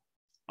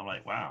 I'm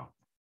like, wow,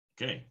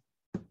 okay.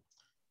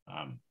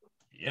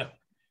 Yeah.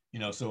 You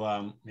know, so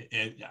I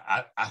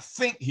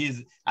think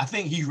he's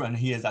running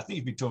his, I think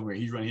if he told me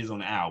he's running his on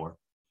the hour.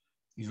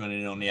 He's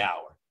running it on the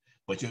hour.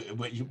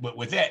 But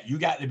with that, you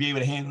got to be able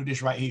to handle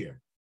this right here.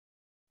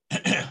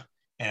 And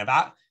if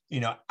I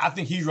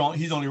think he's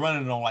only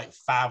running it on like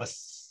 5 or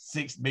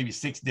 6, maybe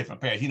 6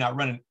 different pairs. He's not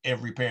running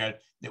every pair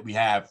that we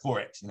have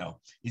Forex, you know.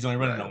 He's only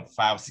running on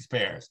 5 or 6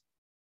 pairs.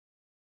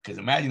 Because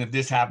imagine if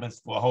this happens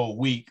for a whole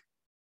week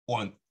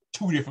on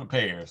 2 different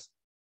pairs.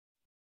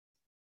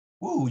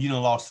 Woo, you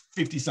know, lost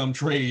 50-some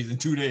trades in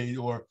 2 days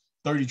or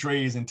 30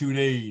 trades in 2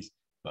 days.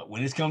 But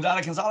when this comes out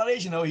of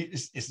consolidation, though,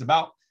 it's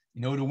about,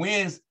 you know, the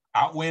wins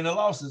outweighing the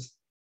losses.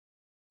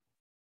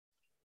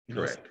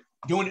 Correct.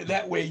 Doing it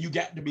that way, you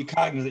got to be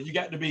cognizant. You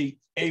got to be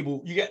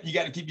able, you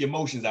got to keep your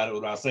emotions out of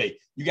it. What I say,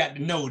 you got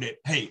to know that,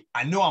 hey,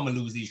 I know I'm gonna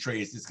lose these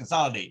trades. It's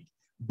consolidated,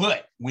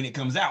 but when it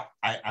comes out,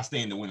 I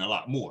stand to win a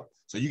lot more.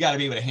 So you got to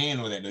be able to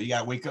handle that. Though you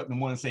got to wake up in the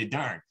morning and say,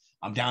 darn,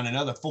 I'm down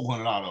another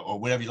 $400 or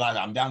whatever you like.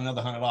 I'm down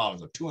another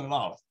 $100 or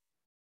 $200,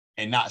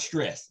 and not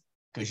stress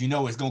because you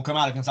know it's gonna come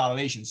out of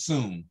consolidation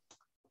soon.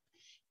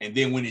 And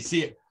then when it's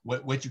here,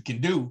 what you can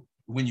do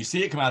when you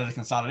see it come out of the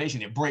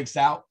consolidation, it breaks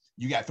out.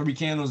 You got 3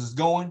 candles is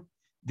going.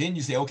 Then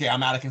you say, okay,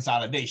 I'm out of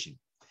consolidation.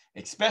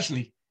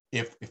 Especially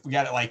if we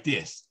got it like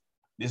this.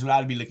 This is what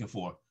I'd be looking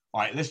for.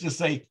 All right, let's just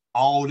say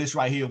all this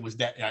right here was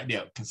that right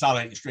there,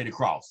 consolidating straight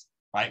across,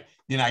 right?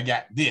 Then I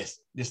got this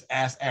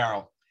ass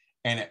arrow,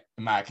 and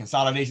my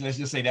consolidation, let's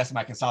just say that's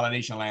my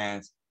consolidation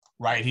lines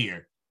right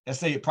here. Let's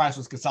say the price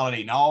was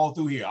consolidating all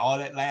through here, all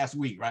that last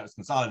week, right? It was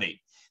consolidating.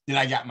 Then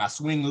I got my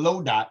swing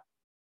low dot,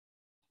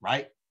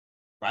 right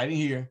in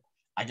here.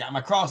 I got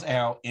my cross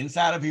arrow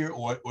inside of here,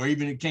 or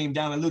even it came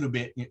down a little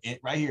bit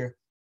right here.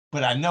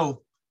 But I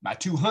know my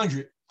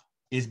 200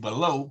 is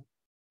below,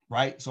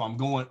 right? So I'm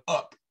going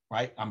up,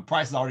 right?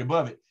 Price is already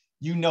above it.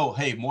 You know,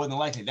 hey, more than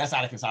likely that's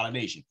out of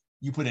consolidation.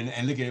 You put in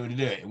and look at what it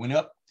did. It went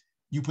up.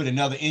 You put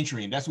another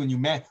entry in. That's when you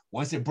match.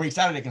 Once it breaks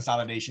out of the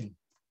consolidation,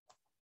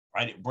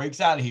 right? It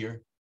breaks out of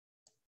here.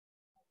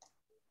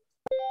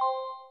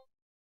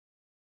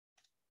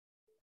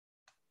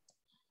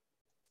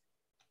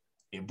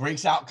 It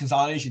breaks out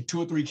consolidation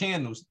 2 or 3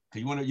 candles,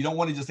 because you don't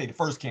want to just say the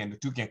first candle,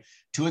 2 candles,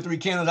 2 or 3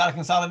 candles out of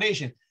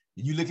consolidation.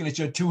 You looking at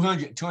your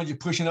 200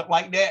 pushing up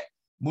like that,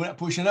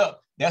 pushing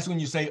up. That's when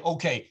you say,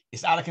 okay,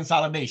 it's out of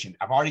consolidation.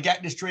 I've already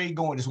got this trade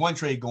going, this one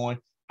trade going.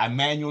 I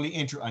manually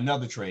enter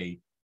another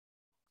trade,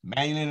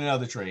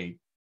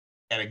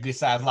 at a good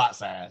size lot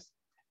size,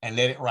 and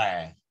let it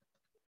ride.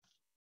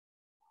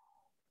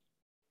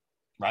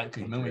 Right?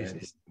 Because remember,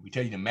 we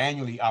tell you to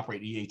manually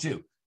operate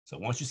EA2. So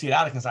once you see it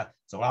out of consolidation,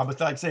 so I would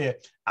like say,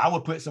 I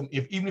would put some,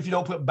 even if you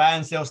don't put buy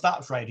and sell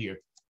stops right here.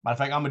 Matter of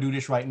fact, I'm gonna do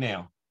this right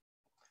now.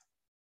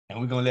 And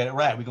we're gonna let it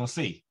ride. We're gonna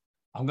see.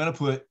 I'm gonna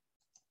put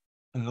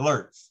an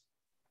alerts.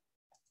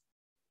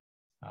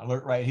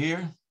 Alert right here.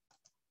 I'm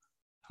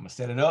gonna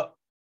set it up.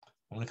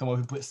 I'm gonna come over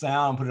and put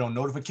sound, put it on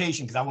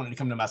notification because I want it to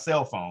come to my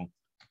cell phone.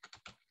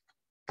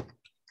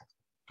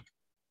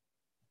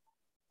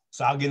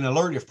 So I'll get an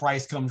alert if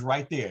price comes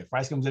right there. If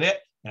price comes to that,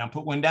 and I'll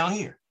put one down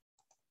here.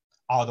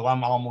 Although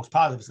I'm almost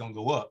positive it's gonna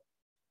go up,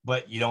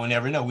 but you don't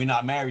never know. We're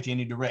not married to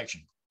any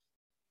direction,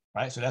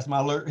 right? So that's my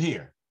alert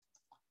here.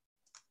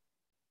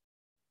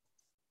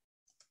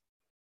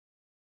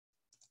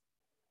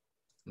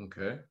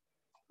 Okay.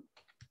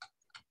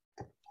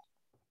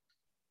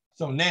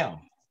 So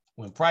now,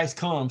 when price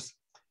comes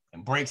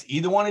and breaks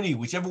either one of these,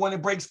 whichever one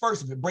it breaks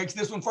first, if it breaks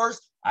this one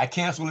first, I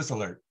cancel this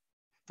alert.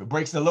 If it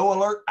breaks the low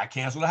alert, I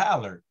cancel the high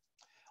alert.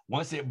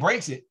 Once it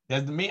breaks it,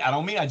 doesn't mean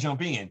I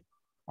jump in,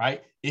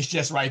 right? It's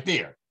just right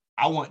there.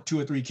 I want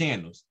 2 or 3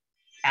 candles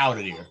out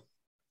of there.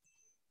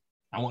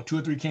 I want 2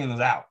 or 3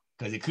 candles out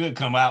because it could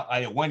come out.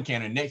 I had one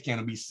candle, the next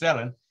candle be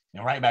selling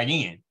and right back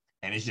in.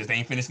 And it's just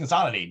ain't finished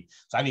consolidating.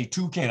 So I need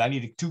 2 candles. I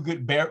need 2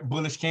 good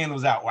bullish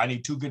candles out, or I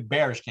need 2 good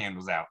bearish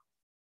candles out.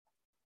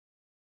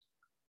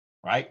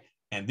 Right?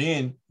 And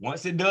then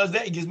once it does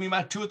that, it gives me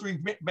my 2 or 3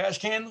 bearish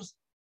candles.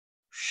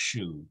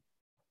 Shoot.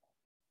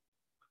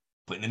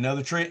 Put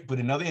another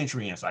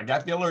entry in. So I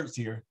got the alerts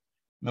here.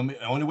 Remember,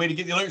 the only way to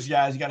get the alerts,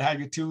 guys, you got to have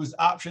your 2's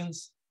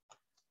options.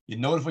 Your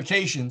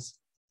notifications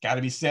got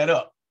to be set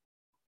up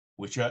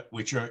with your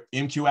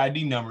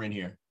MQID number in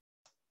here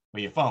for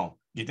your phone.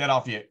 Get that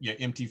off your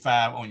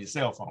MT5 on your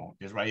cell phone.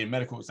 Just right here,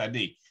 Medical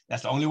ID.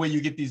 That's the only way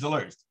you get these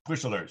alerts,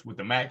 push alerts with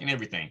the Mac and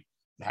everything.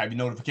 To have your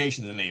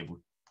notifications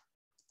enabled.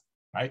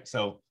 Right?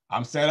 So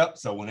I'm set up.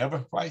 So whenever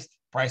price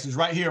is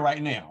right here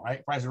right now,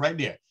 right? Price is right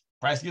there.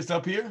 Price gets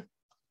up here,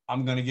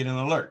 I'm going to get an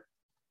alert.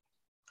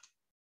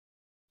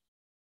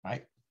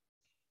 Right?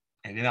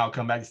 And then I'll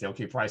come back and say,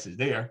 okay, price is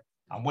there.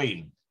 I'm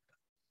waiting.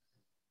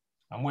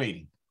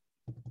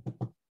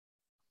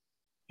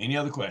 Any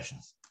other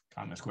questions?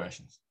 Comments,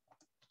 questions?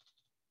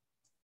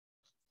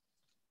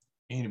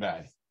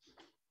 Anybody?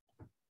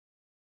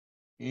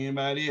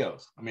 Anybody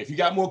else? I mean, if you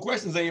got more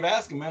questions, Dave,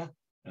 ask them, man.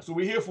 That's what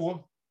we're here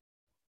for.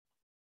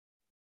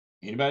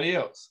 Anybody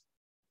else?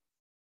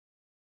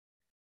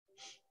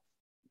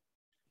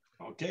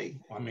 Okay.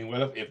 I mean,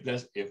 well,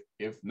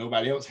 if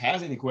nobody else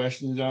has any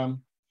questions,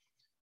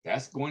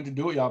 that's going to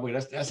do it, y'all.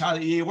 But that's how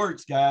the EA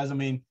works, guys. I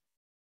mean,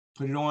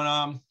 put it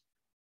on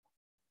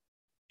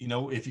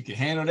if you can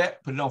handle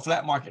that, put it on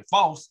flat market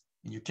false,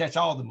 and you catch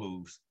all the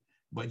moves.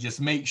 But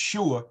just make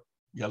sure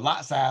your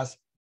lot size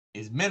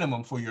is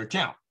minimum for your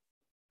account,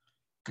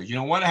 because you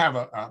don't want to have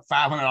a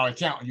 $500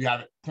 account and you have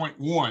it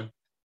 0.1,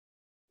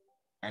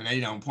 and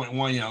then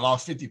 0.1,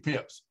 lost 50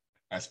 pips.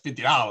 That's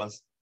 $50.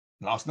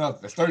 Lost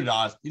nothing. That's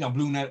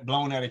 $30.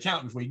 Blown that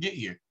account before you get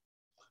here.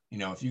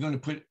 If you're going to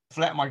put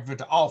flat market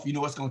filter off,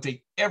 it's going to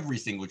take every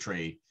single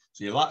trade.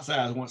 So your lot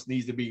size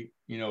needs to be,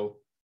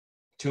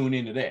 tuned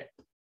into that.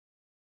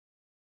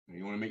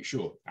 You want to make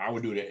sure. I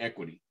would do the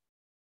equity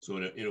so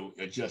that it'll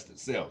adjust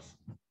itself,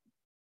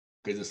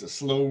 because it's a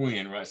slow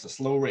win, right? It's a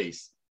slow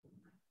race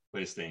for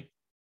this thing.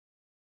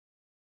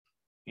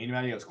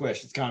 Anybody else?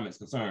 Questions, comments,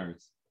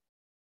 concerns?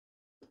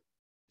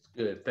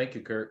 Good. Thank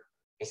you, Kurt.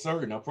 Yes,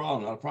 sir. No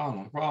problem. Not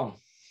a problem.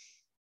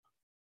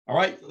 All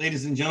right,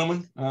 ladies and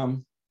gentlemen,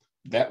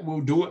 that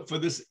will do it for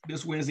this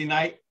Wednesday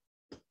night.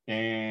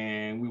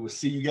 and we will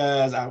see you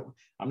guys. I'm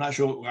not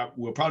sure.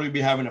 We'll probably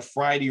be having a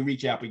Friday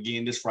recap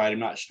again this Friday. I'm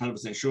not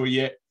 100% sure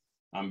yet.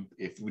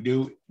 If we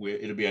do,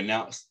 it'll be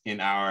announced in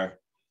our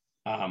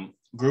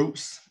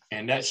groups,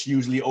 and that's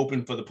usually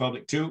open for the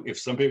public too.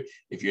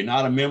 If you're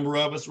not a member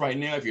of us right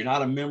now, if you're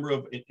not a member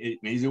of An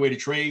Easy Way to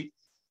Trade,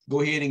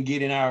 go ahead and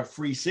get in our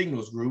free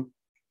signals group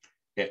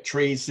at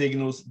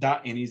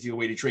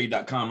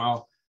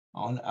tradesignals.aneasywaytotrade.com.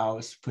 I'll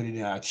put it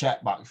in our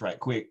chat box right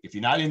quick. If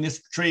you're not in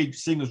this trade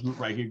signals group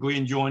right here, go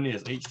ahead and join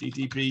this.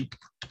 HTTP.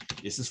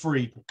 This is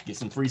free. Get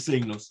some free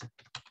signals.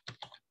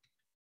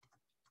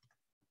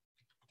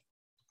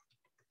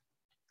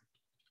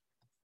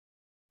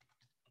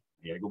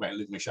 Yeah, go back and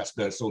look, make sure I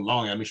spell it so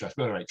long. I make sure I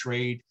spell it right.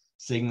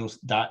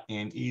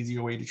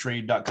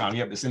 Tradesignals.aneasywaytotrade.com.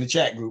 Yep, it's in the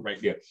chat group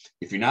right there.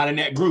 If you're not in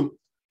that group,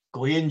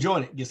 go ahead and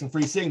join it. Get some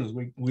free signals.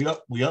 We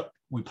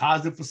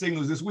positive for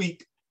signals this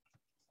week.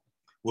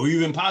 Well,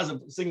 we've been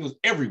positive for signals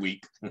every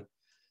week. So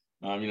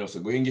go ahead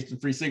and get some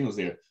free signals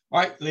there. All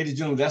right, ladies and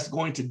gentlemen, that's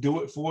going to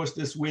do it for us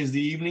this Wednesday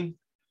evening.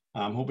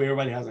 Hope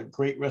everybody has a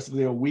great rest of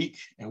their week,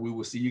 and we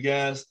will see you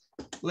guys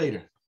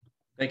later.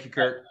 Thank you,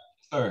 Kirk.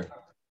 Sir,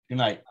 good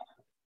night.